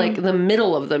it till like the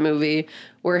middle of the movie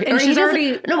where And she's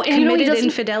already committed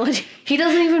infidelity. he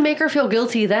doesn't even make her feel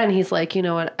guilty then. He's like, you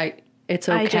know what, it's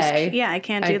okay. I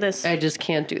can't do this. I just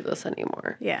can't do this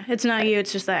anymore. Yeah, it's not you.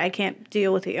 It's just that I can't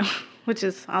deal with you, which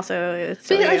is also it's But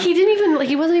still like you. he didn't even like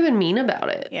he wasn't even mean about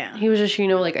it. Yeah. He was just,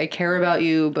 like, I care about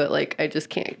you, but like I just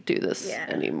can't do this Yeah.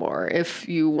 anymore. If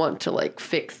you want to like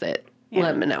fix it, Yeah.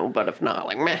 let me know. But if not,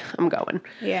 like meh, I'm going.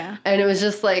 Yeah. And it was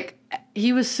just like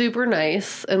he was super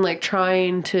nice and like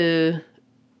trying to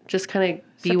just kind of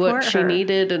be what Support she her.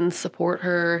 needed and support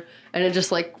her. And it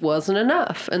just like wasn't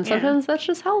enough. And Yeah. sometimes that's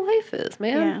just how life is,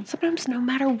 man. Yeah. Sometimes no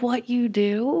matter what you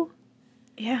do,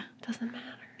 Yeah. it doesn't matter.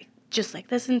 Just like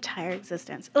this entire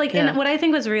existence. Like, Yeah. and what I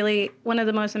think was really one of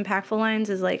the most impactful lines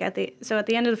is like at the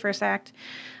end of the first act,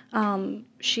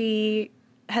 she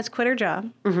has quit her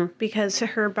job because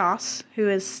her boss, who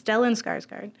is Stellan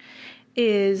Skarsgård,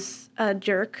 is a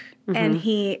jerk and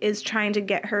he is trying to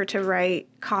get her to write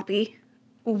copy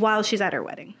while she's at her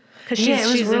wedding. Because Yeah, it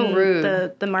was she's real in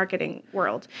rude. the marketing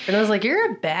world. And I was like,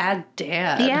 you're a bad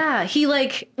dad. Yeah, he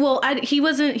like, he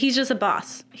wasn't, he's just a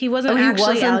boss. He wasn't Oh, he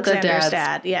actually wasn't the Alexander's dad's-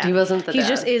 dad. Yeah. he wasn't the He dad.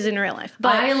 just is in real life.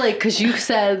 But I like, because you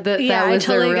said that Yeah, that I was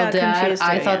totally the real got dad. confused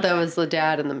I too, thought yeah. that was the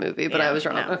dad in the movie, but Yeah, I was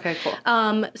wrong. no. Okay,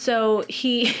 cool. So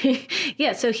he,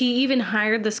 so he even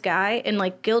hired this guy and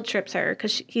like guilt trips her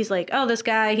because he's like, oh, this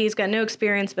guy, he's got no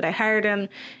experience, but I hired him.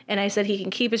 And I said he can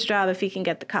keep his job if he can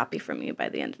get the copy from you by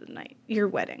the end of the night. Your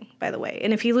wedding, by the way.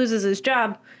 And if he loses his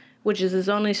job, which is his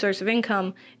only source of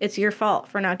income, it's your fault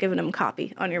for not giving him a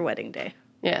copy on your wedding day.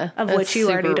 Yeah. Of that's which you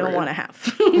already super don't rude. want to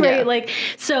have, right? Yeah. Like,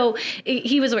 so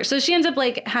he was aware. So she ends up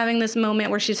like having this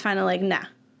moment where she's finally like, nah.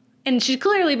 And she's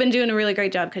clearly been doing a really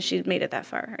great job because she's made it that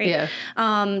far, right?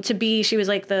 Yeah. She was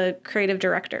like the creative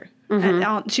director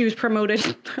She was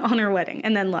promoted on her wedding,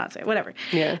 and then lost it, whatever.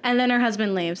 Yeah. And then her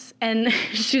husband leaves, and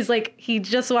she's like, he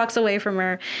just walks away from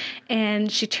her,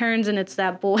 and she turns, and it's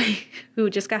that boy who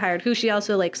just got hired, who she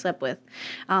also like slept with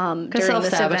during this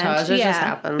self-sabotage, event. it just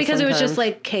happens because it was just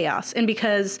sometimes. like chaos, and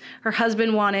because her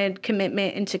husband wanted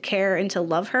commitment and to care and to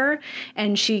love her,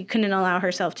 and she couldn't allow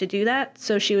herself to do that,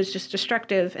 so she was just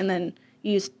destructive, and then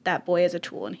used that boy as a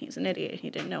tool, and he's an idiot. He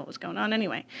didn't know what was going on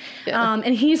anyway. Yeah.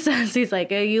 And he says, he's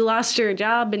like, you lost your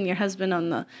job and your husband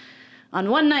on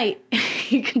one night.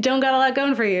 You don't got a lot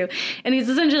going for you. And he's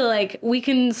essentially like,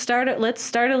 let's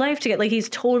start a life together. Like, he's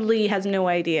totally has no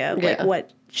idea of, like, Yeah.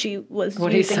 what she was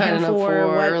What he's using him signing up for,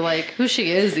 what, or like who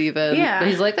she is even. Yeah. But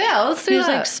he's like, yeah, let's do he was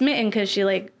that. like smitten because she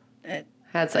like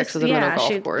Had sex with him at a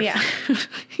golf course. Yeah.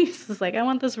 He's just like, I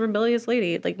want this rebellious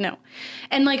lady. Like, no.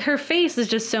 And like her face is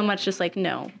just so much just like,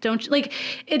 no, don't like,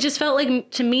 it just felt like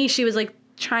to me, she was like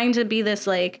trying to be this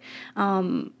like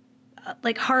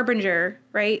harbinger,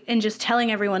 right? And just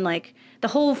telling everyone like the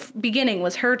whole beginning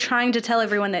was her trying to tell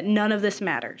everyone that none of this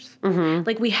matters. Mm-hmm.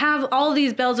 Like, we have all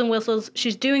these bells and whistles.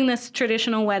 She's doing this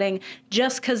traditional wedding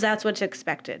just because that's what's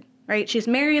expected. Right? She's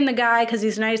marrying the guy because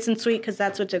he's nice and sweet because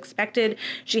that's what's expected.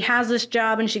 She has this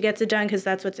job and she gets it done because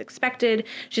that's what's expected.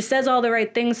 She says all the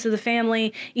right things to the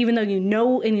family, even though you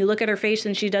know and you look at her face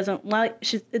and she doesn't like,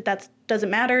 that doesn't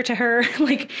matter to her.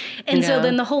 Like, and so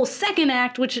then the whole second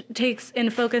act, which takes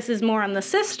and focuses more on the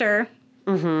sister,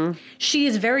 she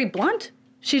is very blunt.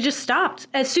 She just stopped.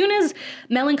 As soon as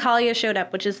Melancholia showed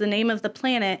up, which is the name of the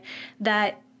planet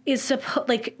that is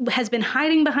has been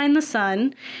hiding behind the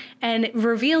sun, and it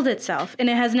revealed itself, and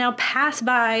it has now passed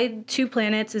by 2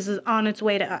 planets, is on its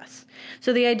way to us.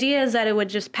 So the idea is that it would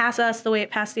just pass us the way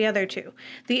it passed the other 2.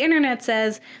 The internet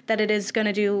says that it is going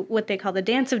to do what they call the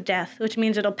dance of death, which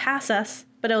means it'll pass us,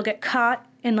 but it'll get caught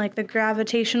in like the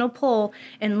gravitational pull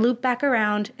and loop back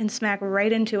around and smack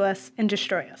right into us and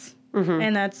destroy us. Mm-hmm.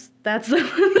 And that's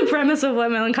the premise of what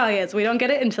Melancholia is. We don't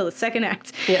get it until the second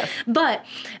act. Yes. But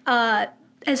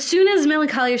as soon as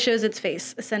Melancholia shows its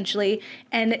face, essentially,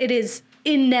 and it is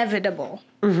inevitable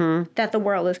that the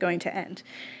world is going to end,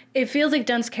 it feels like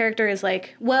Dunn's character is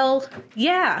like, well,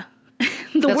 yeah,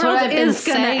 the world is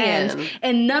going to end,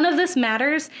 and none of this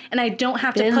matters, and I don't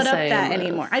have to put up that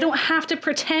anymore. I don't have to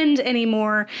pretend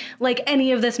anymore like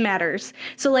any of this matters.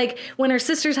 So, like, when her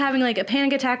sister's having, like, a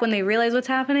panic attack when they realize what's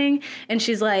happening, and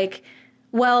she's like,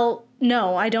 well,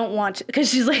 no, I don't want to, because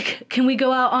she's like, can we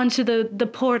go out onto the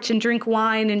porch and drink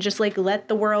wine and just like let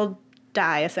the world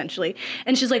die, essentially?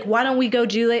 And she's like, why don't we go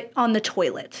do it on the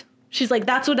toilet? She's like,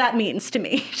 that's what that means to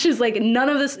me. She's like, none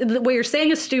of this, what you're saying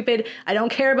is stupid. I don't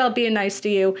care about being nice to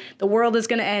you. The world is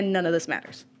going to end. None of this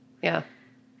matters. Yeah.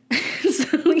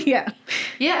 So, yeah.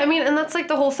 Yeah, I mean, and that's like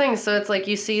the whole thing. So it's like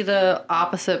you see the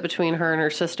opposite between her and her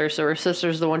sister. So her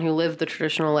sister's the one who lived the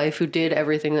traditional life, who did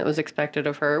everything that was expected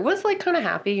of her, was like kind of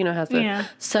happy, you know, has a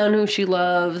son who she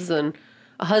loves and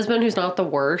a husband who's not the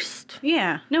worst.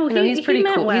 Yeah. No, he's pretty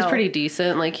cool. Well. He's pretty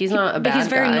decent. Like, he's not a bad guy. But he's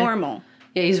very normal.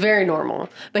 Yeah, he's very normal.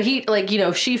 But he, like, you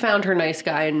know, she found her nice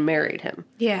guy and married him.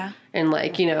 Yeah. And,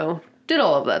 like, you know, did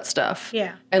all of that stuff.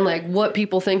 Yeah. And, like, what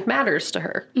people think matters to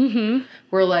her. Mm-hmm.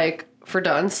 We're like, for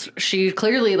Dunst, she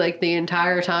clearly, like, the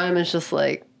entire time is just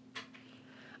like,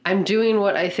 I'm doing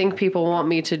what I think people want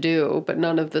me to do, but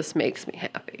none of this makes me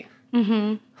happy.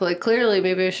 Mm-hmm. Like, clearly,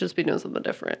 maybe I should just be doing something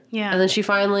different. Yeah. And then she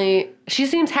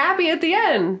seems happy at the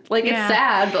end. Like, it's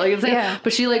sad, but, like, it's sad. Yeah.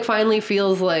 But she, like, finally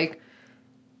feels, like,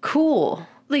 cool.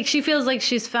 Like, she feels like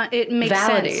she's fun. It makes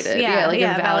validated. sense. Yeah, like,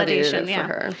 it validated validation, it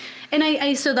for her.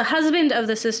 And so the husband of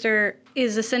the sister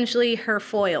is essentially her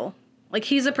foil. Like,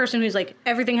 he's a person who's like,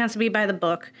 everything has to be by the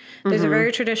book. There's a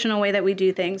very traditional way that we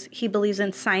do things. He believes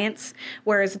in science,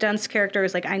 whereas Dunn's character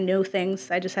is like, I know things.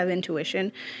 I just have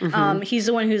intuition. He's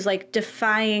the one who's like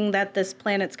defying that this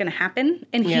planet's going to happen.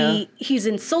 And he's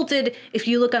insulted if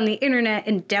you look on the internet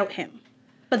and doubt him.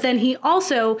 But then he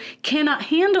also cannot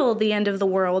handle the end of the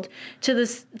world to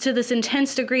this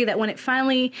intense degree that when it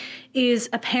finally is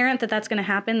apparent that that's going to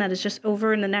happen, that is just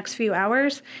over in the next few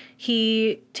hours,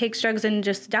 he takes drugs and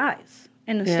just dies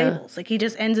in the stables. Like, he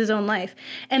just ends his own life.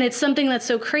 And it's something that's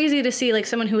so crazy to see, like,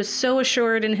 someone who was so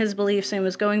assured in his beliefs and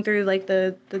was going through, like,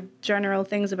 the general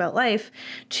things about life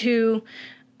to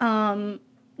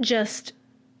just,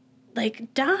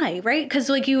 like, die, right? Because,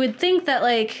 like, you would think that,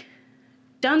 like,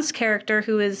 Dunn's character,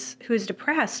 who is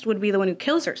depressed, would be the one who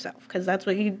kills herself, because that's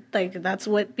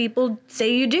what people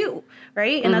say you do,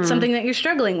 right? And that's something that you're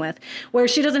struggling with. Where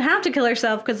she doesn't have to kill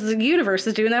herself because the universe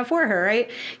is doing that for her,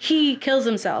 right? He kills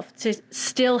himself to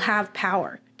still have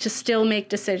power, to still make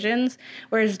decisions,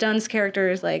 whereas Dunn's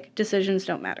character is like, decisions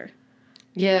don't matter.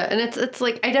 Yeah, and it's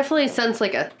like, I definitely sense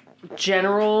like a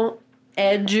general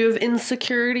edge of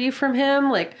insecurity from him,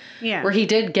 like Yeah. where he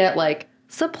did get like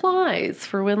supplies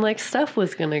for when like stuff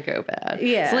was gonna go bad.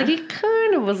 Yeah. So like he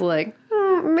kind of was like,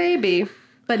 maybe,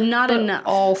 but not but enough.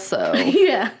 also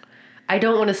Yeah. I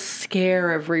don't want to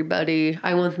scare everybody.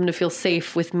 I want them to feel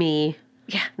safe with me.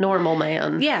 Yeah. Normal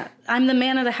man. Yeah. I'm the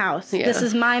man of the house. Yeah. This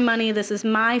is my money. This is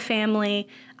my family.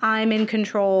 I'm in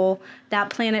control. That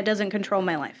planet doesn't control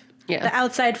my life. Yeah. The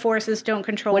outside forces don't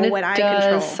control When it what I does,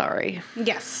 control. sorry.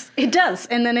 Yes, it does.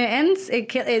 And then it ends.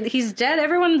 He's dead.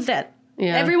 Everyone's dead.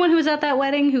 Yeah. Everyone who was at that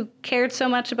wedding who cared so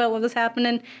much about what was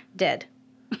happening, dead.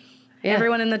 Yeah.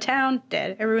 Everyone in the town,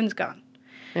 dead. Everyone's gone.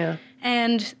 Yeah.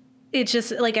 And it's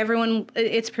just like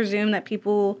it's presumed that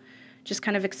people just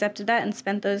kind of accepted that and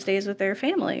spent those days with their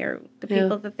family or the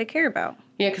people that they care about.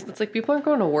 Yeah, because it's like people aren't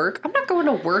going to work. I'm not going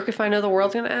to work if I know the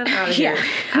world's going to end. Out of Yeah. here.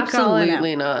 I'm calling it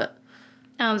Absolutely not.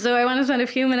 So I want to spend a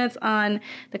few minutes on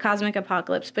the cosmic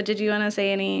apocalypse, but did you want to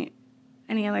say any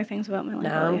other things about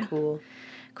Melancholia? No, I'm cool.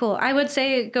 Cool. I would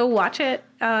say go watch it.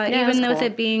 it's Even with cool.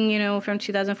 it being, from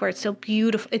 2004, it's still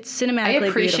beautiful. It's I cinematically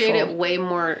appreciate beautiful. it way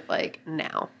more like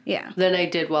now Yeah. than I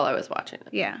did while I was watching it.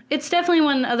 Yeah. It's definitely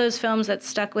one of those films that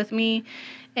stuck with me.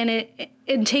 And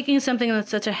in taking something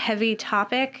that's such a heavy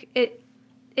topic,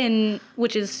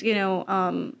 which is,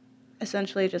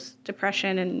 essentially just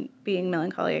depression and being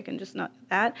melancholic and just not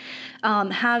that,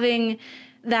 having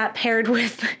that paired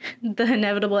with the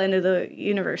inevitable end of the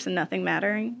universe and nothing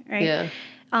mattering, right? Yeah.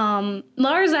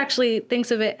 Lars actually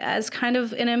thinks of it as kind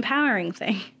of an empowering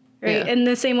thing, right? Yeah. In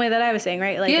the same way that I was saying,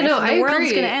 right? Like, Yeah, if no, the I world's agree.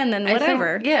 going to end, then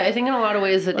whatever. I think in a lot of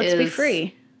ways Let's be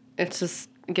free. It's just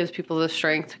it gives people the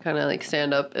strength to kind of like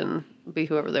stand up and be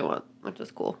whoever they want, which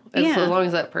is cool. As long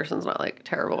as that person's not like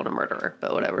terrible and a murderer,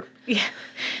 but whatever. Yeah.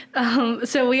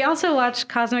 So we also watched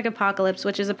Cosmic Apocalypse,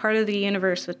 which is a part of the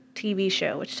universe, a TV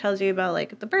show, which tells you about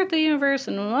like the birth of the universe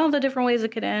and all the different ways it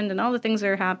could end and all the things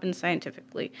that happen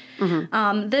scientifically.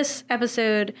 Mm-hmm. This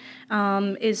episode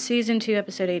is season 2,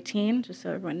 episode 18, just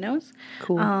so everyone knows.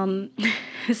 Cool.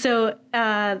 So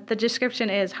the description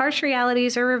is: harsh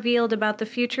realities are revealed about the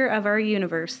future of our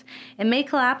universe. It may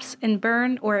collapse and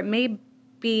burn, or it might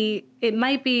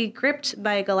be gripped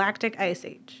by a galactic ice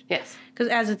age. Yes. Because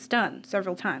as it's done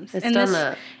several times. It's and done this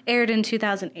that. aired in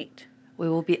 2008. We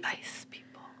will be ice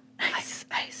people. Ice,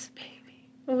 baby.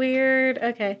 Weird.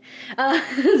 Okay.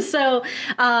 So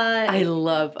I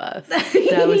love us. That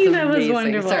was amazing. That was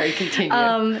wonderful. Sorry,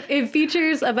 continue. It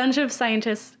features a bunch of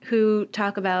scientists who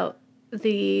talk about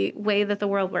the way that the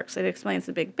world works. It explains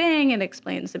the Big Bang. It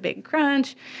explains the Big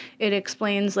Crunch. It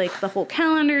explains like the whole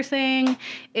calendar thing.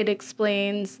 It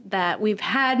explains that we've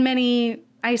had many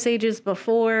ice ages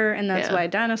before, and that's Yeah. why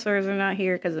dinosaurs are not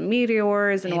here because of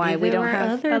meteors, and why we don't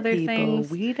have other things.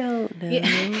 We don't know.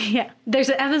 Yeah. There's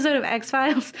an episode of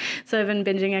X-Files. So I've been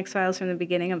binging X-Files from the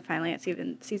beginning. I'm finally at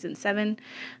season 7.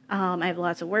 I have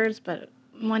lots of words, but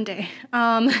one day.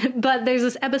 But there's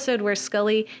this episode where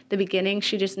Scully, the beginning,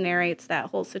 she just narrates that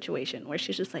whole situation where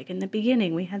she's just like, in the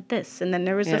beginning we had this, and then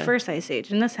there was the first ice age,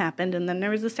 and this happened, and then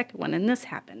there was the second one, and this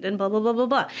happened, and blah, blah, blah, blah,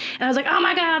 blah. And I was like, oh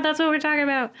my God, that's what we're talking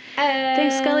about.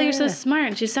 Thanks, Scully, you're so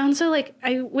smart. She sounds so like,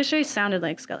 I wish I sounded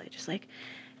like Scully, just like,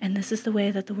 and this is the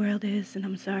way that the world is, and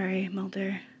I'm sorry,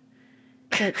 Mulder.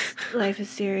 That's life is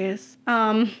serious.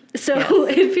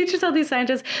 It features all these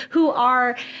scientists who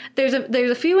are there's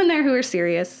a few in there who are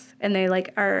serious and they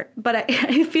like are, but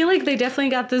I feel like they definitely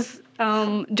got this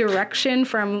direction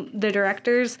from the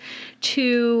directors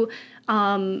to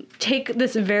take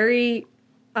this very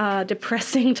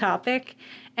depressing topic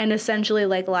and essentially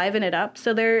like liven it up.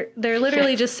 So they're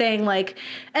literally just saying like,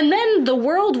 and then the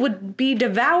world would be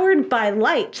devoured by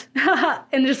light.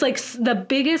 And just like the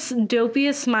biggest,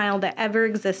 dopiest smile that ever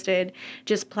existed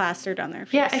just plastered on their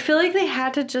face. Yeah, I feel like they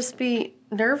had to just be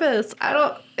nervous.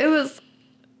 It was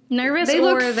Nervous They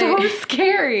or looked so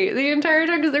scary the entire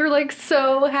time because they were like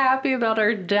so happy about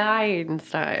our dying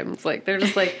times. Like they're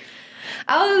just like,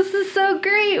 oh, this is so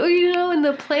great. Well, in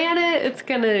the planet, it's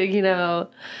gonna,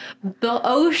 the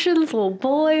oceans will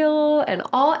boil and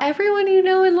everyone you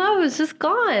know and love is just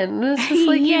gone. And it's just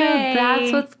like, Yay.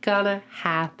 that's what's gonna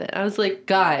happen. I was like,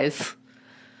 guys,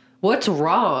 what's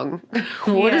wrong?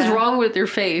 What is Yeah. wrong with your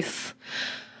face?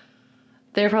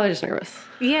 They're probably just nervous.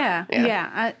 Yeah,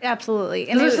 absolutely.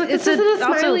 And There's like, this isn't a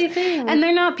smiley thing. And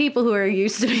they're not people who are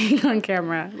used to being on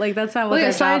camera. Like that's not what Well, their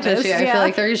job scientists, is. I feel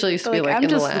like they're usually used to be like I'm in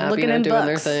the just lab, looking doing in their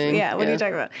books. thing. Yeah, what are you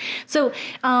talking about? So,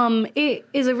 it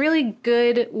is a really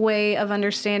good way of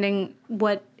understanding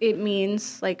what it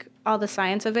means, like all the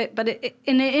science of it. But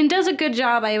it does a good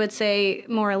job, I would say,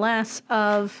 more or less,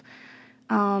 of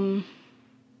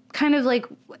kind of like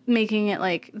making it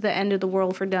like the end of the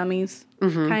world for dummies,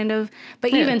 kind of.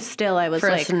 But even still, I was For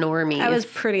like, us normies. I was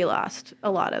pretty lost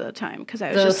a lot of the time because I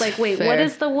was That's just like, wait, fair. what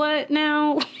is the what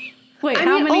now? Wait, I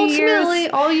how mean, many ultimately,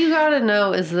 years? all you gotta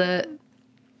know is that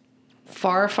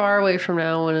far, far away from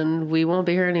now, when we won't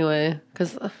be here anyway,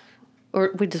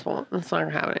 or we just won't. It's not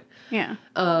gonna happen. Yeah.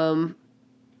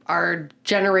 Our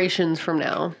generations from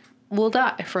now will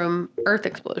die from Earth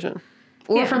explosion.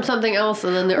 Or Yeah. from something else,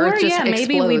 and then the Or Earth just explodes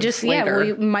maybe we just later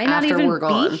we might not after even we're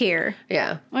gone. be here.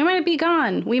 Yeah. We might be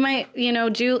gone. We might,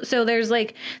 do so. There's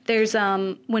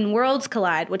When Worlds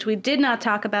Collide, which we did not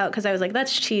talk about because I was like,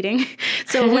 that's cheating.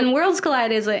 So When Worlds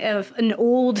Collide is an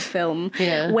old film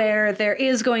where there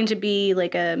is going to be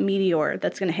like a meteor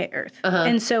that's going to hit Earth,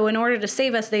 and so in order to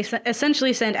save us, they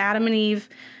essentially send Adam and Eve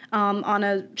on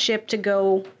a ship to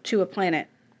go to a planet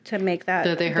to make that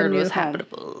That they the heard new was home.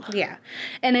 habitable. Yeah,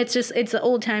 and it's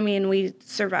old timey, and we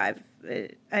survive.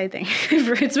 I think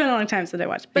it's been a long time since I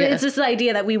watched, but it's just the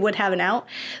idea that we would have an out.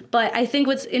 But I think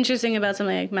what's interesting about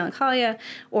something like Melancholia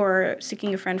or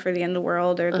Seeking a Friend for the End of the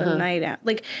World or The Night Out,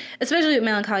 like especially with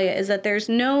Melancholia, is that there's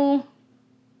no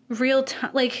real time.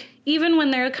 Like even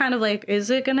when they're kind of like, is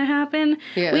it gonna happen?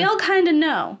 Yeah. We all kind of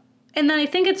know, and then I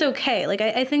think it's okay. Like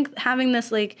I think having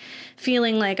this like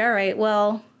feeling like, all right,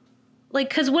 well. Like,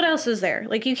 because what else is there?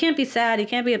 Like, you can't be sad. You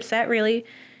can't be upset, really,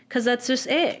 because that's just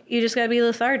it. You just got to be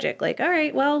lethargic. Like, all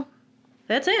right, well,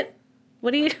 that's it.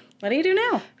 What do you do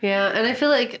now? Yeah, and I feel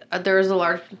like there is a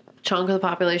large chunk of the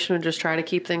population who just try to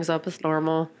keep things up as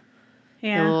normal.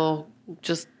 Yeah. And will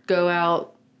just go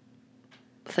out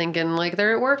thinking like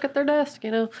they're at work at their desk,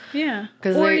 Yeah.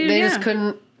 Because Or they just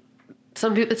couldn't.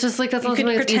 Some people, it's just like that's not could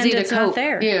something that's pretend easy to it's not cope.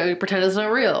 there. Yeah, you pretend it's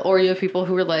not real, or you have people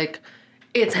who are like,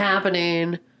 it's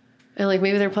happening. And, like,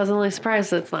 maybe they're pleasantly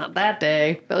surprised that it's not that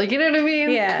day. But, like, you know what I mean?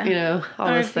 Yeah. All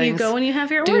Or those if things. you go and you have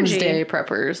your Doomsday orgy.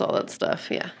 preppers, all that stuff.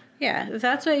 Yeah. Yeah. If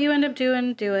that's what you end up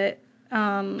doing, do it.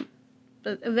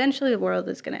 But eventually the world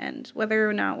is going to end, whether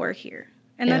or not we're here.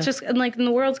 And that's just, and and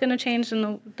the world's going to change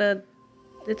and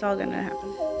it's all going to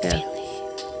happen. Yeah.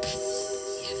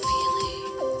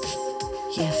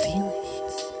 Yeah,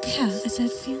 feelings. Yeah, I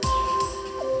said feelings.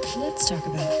 Let's talk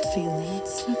about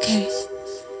feelings. Okay.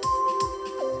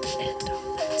 And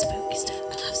all that spooky stuff.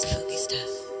 I love spooky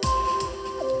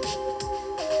stuff.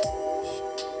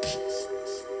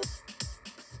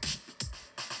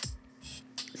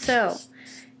 So,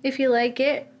 if you like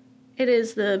it, it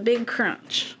is the Big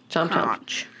Crunch. Chomp, chomp.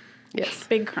 Crunch. Yes.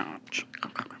 Big Crunch.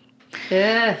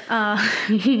 Yeah.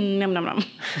 Nom nom nom.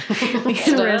 These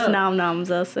are just nom noms,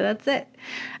 though, so that's it.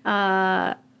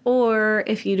 Or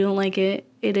if you don't like it,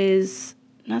 it is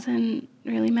Nothing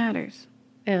Really Matters.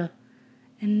 Yeah.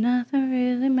 And nothing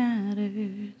really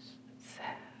matters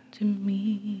to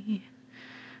me.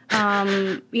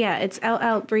 Yeah, it's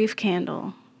Out Brief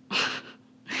Candle.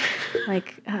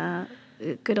 Like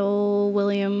good old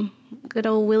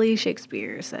Willie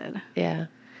Shakespeare said. Yeah.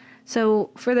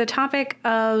 So for the topic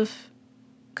of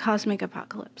cosmic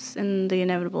apocalypse and the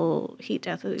inevitable heat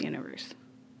death of the universe.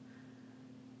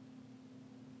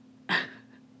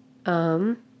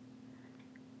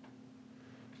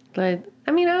 But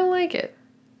I mean, I don't like it.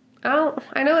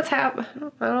 I know it's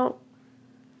happening. I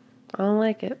don't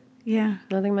like it. Yeah.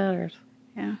 Nothing matters.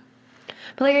 Yeah.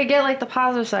 But like, I get like the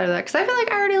positive side of that because I feel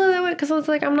like I already live that way because it's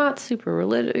like I'm not super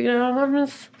religious. I'm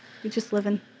You're just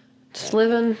living. just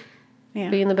living, Yeah.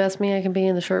 being the best me I can be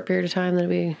in the short period of time that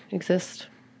we exist.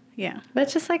 Yeah. But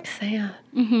it's just like sad.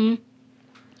 I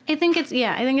think it's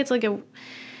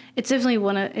it's definitely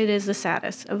it is the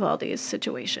saddest of all these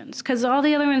situations because all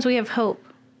the other ones we have hope.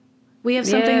 We have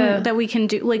something that we can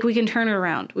do, like we can turn it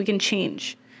around, we can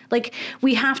change. Like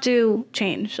we have to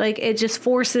change. Like it just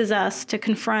forces us to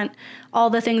confront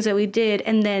all the things that we did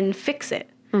and then fix it.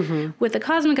 With the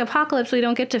cosmic apocalypse, we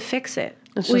don't get to fix it.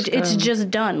 It's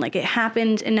just done. Like it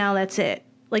happened and now that's it.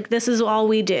 Like this is all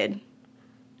we did.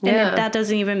 And that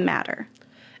doesn't even matter.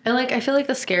 And like, I feel like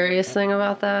the scariest thing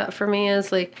about that for me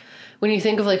is like, when you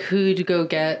think of like who to go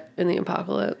get in the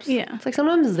apocalypse. Yeah. It's like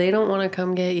sometimes they don't want to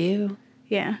come get you.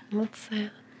 Yeah. That's sad.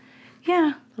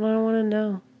 Yeah. I don't want to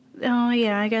know. Oh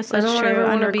yeah, I guess that's I don't true. ever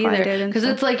want to be there Because because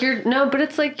it's like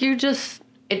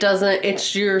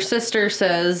it's your sister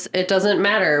says it doesn't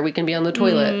matter. We can be on the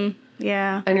toilet,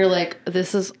 yeah. and you're like,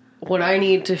 this is what I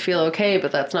need to feel okay,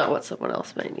 but that's not what someone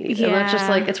else might need. And that's just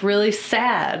Yeah. like it's really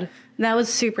sad. That was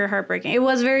super heartbreaking. It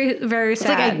was very, very It's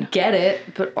sad. like I get it,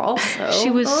 but also She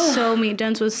was so mean.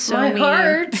 Dens was so my mean.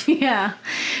 heart. Yeah.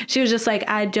 She was just like,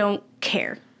 I don't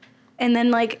care. And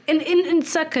then like, and it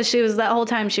sucked because she was that whole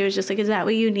time she was just like, is that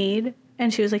what you need?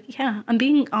 And she was like, yeah, I'm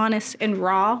being honest and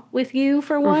raw with you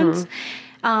for once.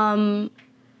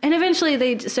 And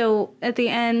eventually so at the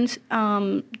end,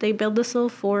 they build this little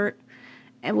fort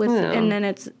and then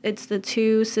it's the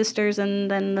two sisters and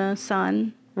then the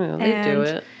son. Yeah, they do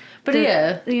it. But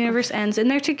the universe ends and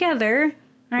they're together,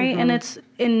 right? And it's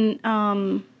in,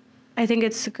 I think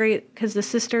it's great because the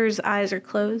sisters' eyes are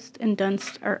closed and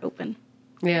Dunst are open.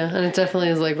 Yeah, and it definitely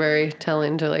is like very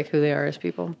telling to like who they are as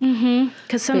people.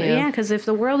 Because if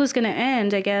the world is going to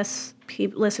end, I guess,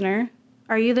 listener,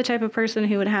 are you the type of person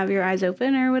who would have your eyes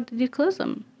open or would you close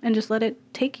them and just let it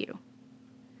take you?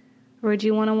 Or would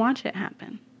you want to watch it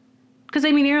happen? Because,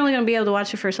 I mean, you're only going to be able to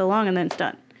watch it for so long and then it's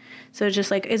done. So it's just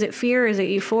like, is it fear? Is it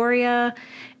euphoria?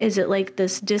 Is it like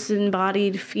this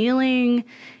disembodied feeling?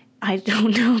 I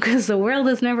don't know because the world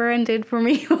has never ended for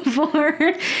me before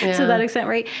to that extent,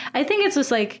 right? I think it's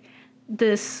just like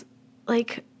this,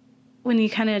 like when you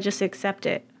kind of just accept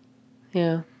it.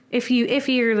 Yeah. If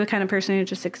you're the kind of person who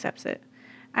just accepts it.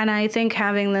 And I think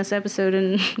having this episode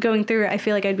and going through it, I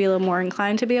feel like I'd be a little more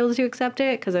inclined to be able to accept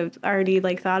it because I've already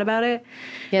like thought about it.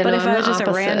 Yeah, but if I'm I was the just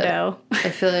opposite. a rando, I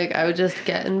feel like I would just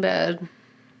get in bed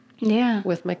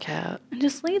with my cat and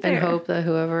just lay there and hope that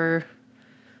whoever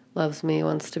loves me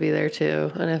wants to be there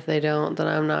too. And if they don't, then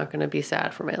I'm not going to be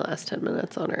sad for my last 10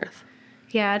 minutes on Earth.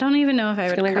 Yeah, I don't even know if I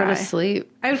would I'm going to cry. go to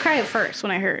sleep. I would cry at first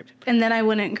when I heard, and then I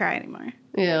wouldn't cry anymore.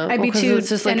 Yeah, I'd be 'cause too it's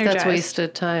just like energized. that's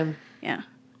wasted time. Yeah,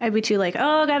 I'd be too like,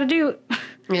 oh, gotta do it.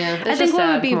 Yeah, it's I think just what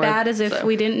would sad be more, bad is if so.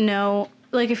 we didn't know,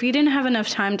 like if you didn't have enough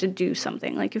time to do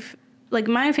something. Like if, like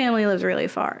my family lives really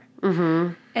far.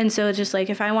 Mm-hmm. And so it's just like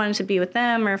if I wanted to be with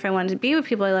them or if I wanted to be with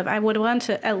people I love, I would want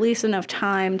to at least enough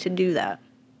time to do that.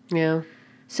 Yeah.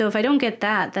 So if I don't get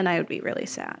that, then I would be really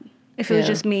sad. If it was Yeah.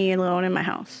 just me alone in my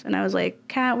house and I was like,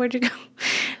 Kat, where'd you go?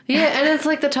 Yeah, and it's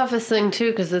like the toughest thing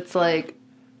too, because it's like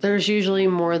there's usually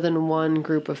more than one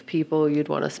group of people you'd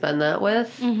want to spend that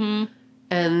with. Mm-hmm.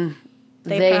 And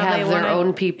they probably have their wanna-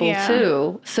 own people yeah.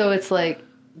 too. So it's like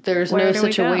there's Where no do we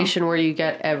go? situation where you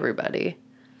get everybody.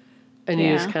 And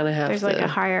you just kind of have There's to. like a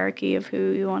hierarchy of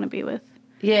who you want to be with.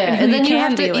 Yeah, who and then you you can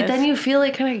have be to. with. Then you feel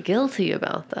like kind of guilty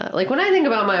about that. Like when I think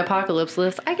about my apocalypse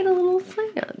list, I get a little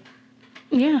sad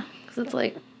Yeah. because it's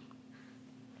like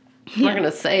I'm not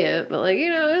gonna say it, but like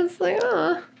it's like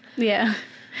Yeah.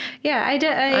 Yeah,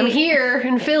 I'm here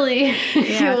in Philly. If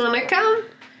Yeah. you want to come.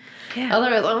 Yeah.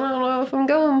 Otherwise, I don't know if I'm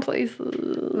going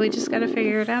places. We just got to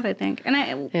figure it out, I think. And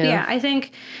I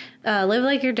think live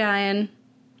like you're dying.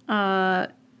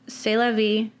 C'est la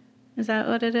vie. Is that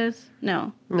what it is?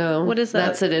 No. No. What is that?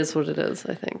 That's it is what it is,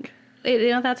 I think.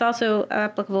 That's also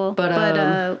applicable.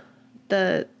 But,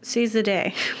 the seize the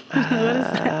day. What is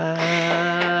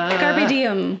that? Carpe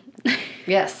diem.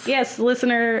 Yes. Yes,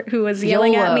 listener who was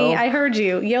yelling at me. YOLO. I heard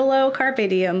you. YOLO, carpe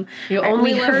diem. You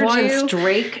only We live heard once, you.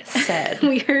 Drake said.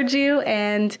 We heard you,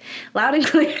 and loud and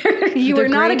clear, you The were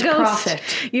not a great ghost. prophet,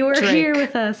 You were Drake, here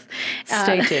with us.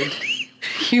 Stated.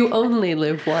 You only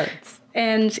live once.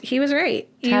 And he was right.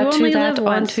 You Tattoo only that live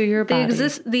once. onto your body.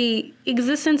 The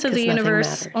existence of the 'Cause nothing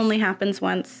universe matters. only happens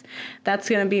once. That's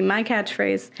going to be my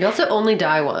catchphrase. You also only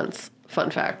die once. Fun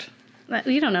fact.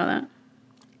 You don't know that.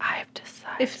 I've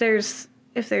decided.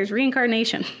 If there's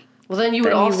reincarnation, Well, then you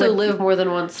would then you also would- live more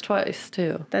than once twice,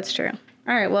 too. that's true.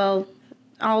 All right, well,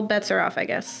 all bets are off, I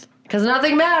guess. Because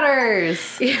nothing matters.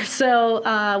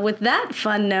 So with that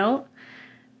fun note,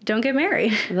 don't get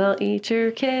married. They'll eat your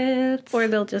kids. Or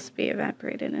they'll just be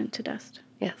evaporated into dust.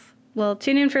 Yes. Well,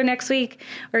 tune in for next week.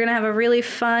 We're going to have a really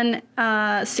fun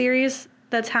series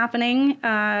that's happening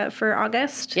for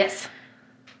August. Yes.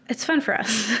 It's fun for us.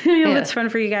 I hope Yeah. it's fun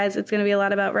for you guys. It's going to be a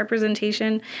lot about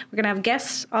representation. We're going to have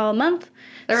guests all month.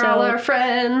 They're all our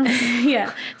friends.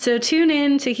 Yeah. So tune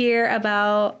in to hear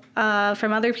about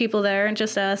from other people there, and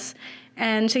just us,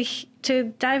 and to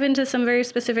dive into some very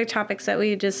specific topics that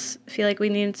we just feel like we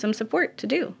need some support to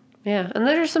do. Yeah, and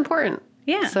they're just important.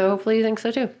 Yeah. So hopefully you think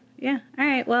so too. Yeah. All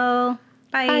right. Well,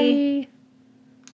 bye. Bye.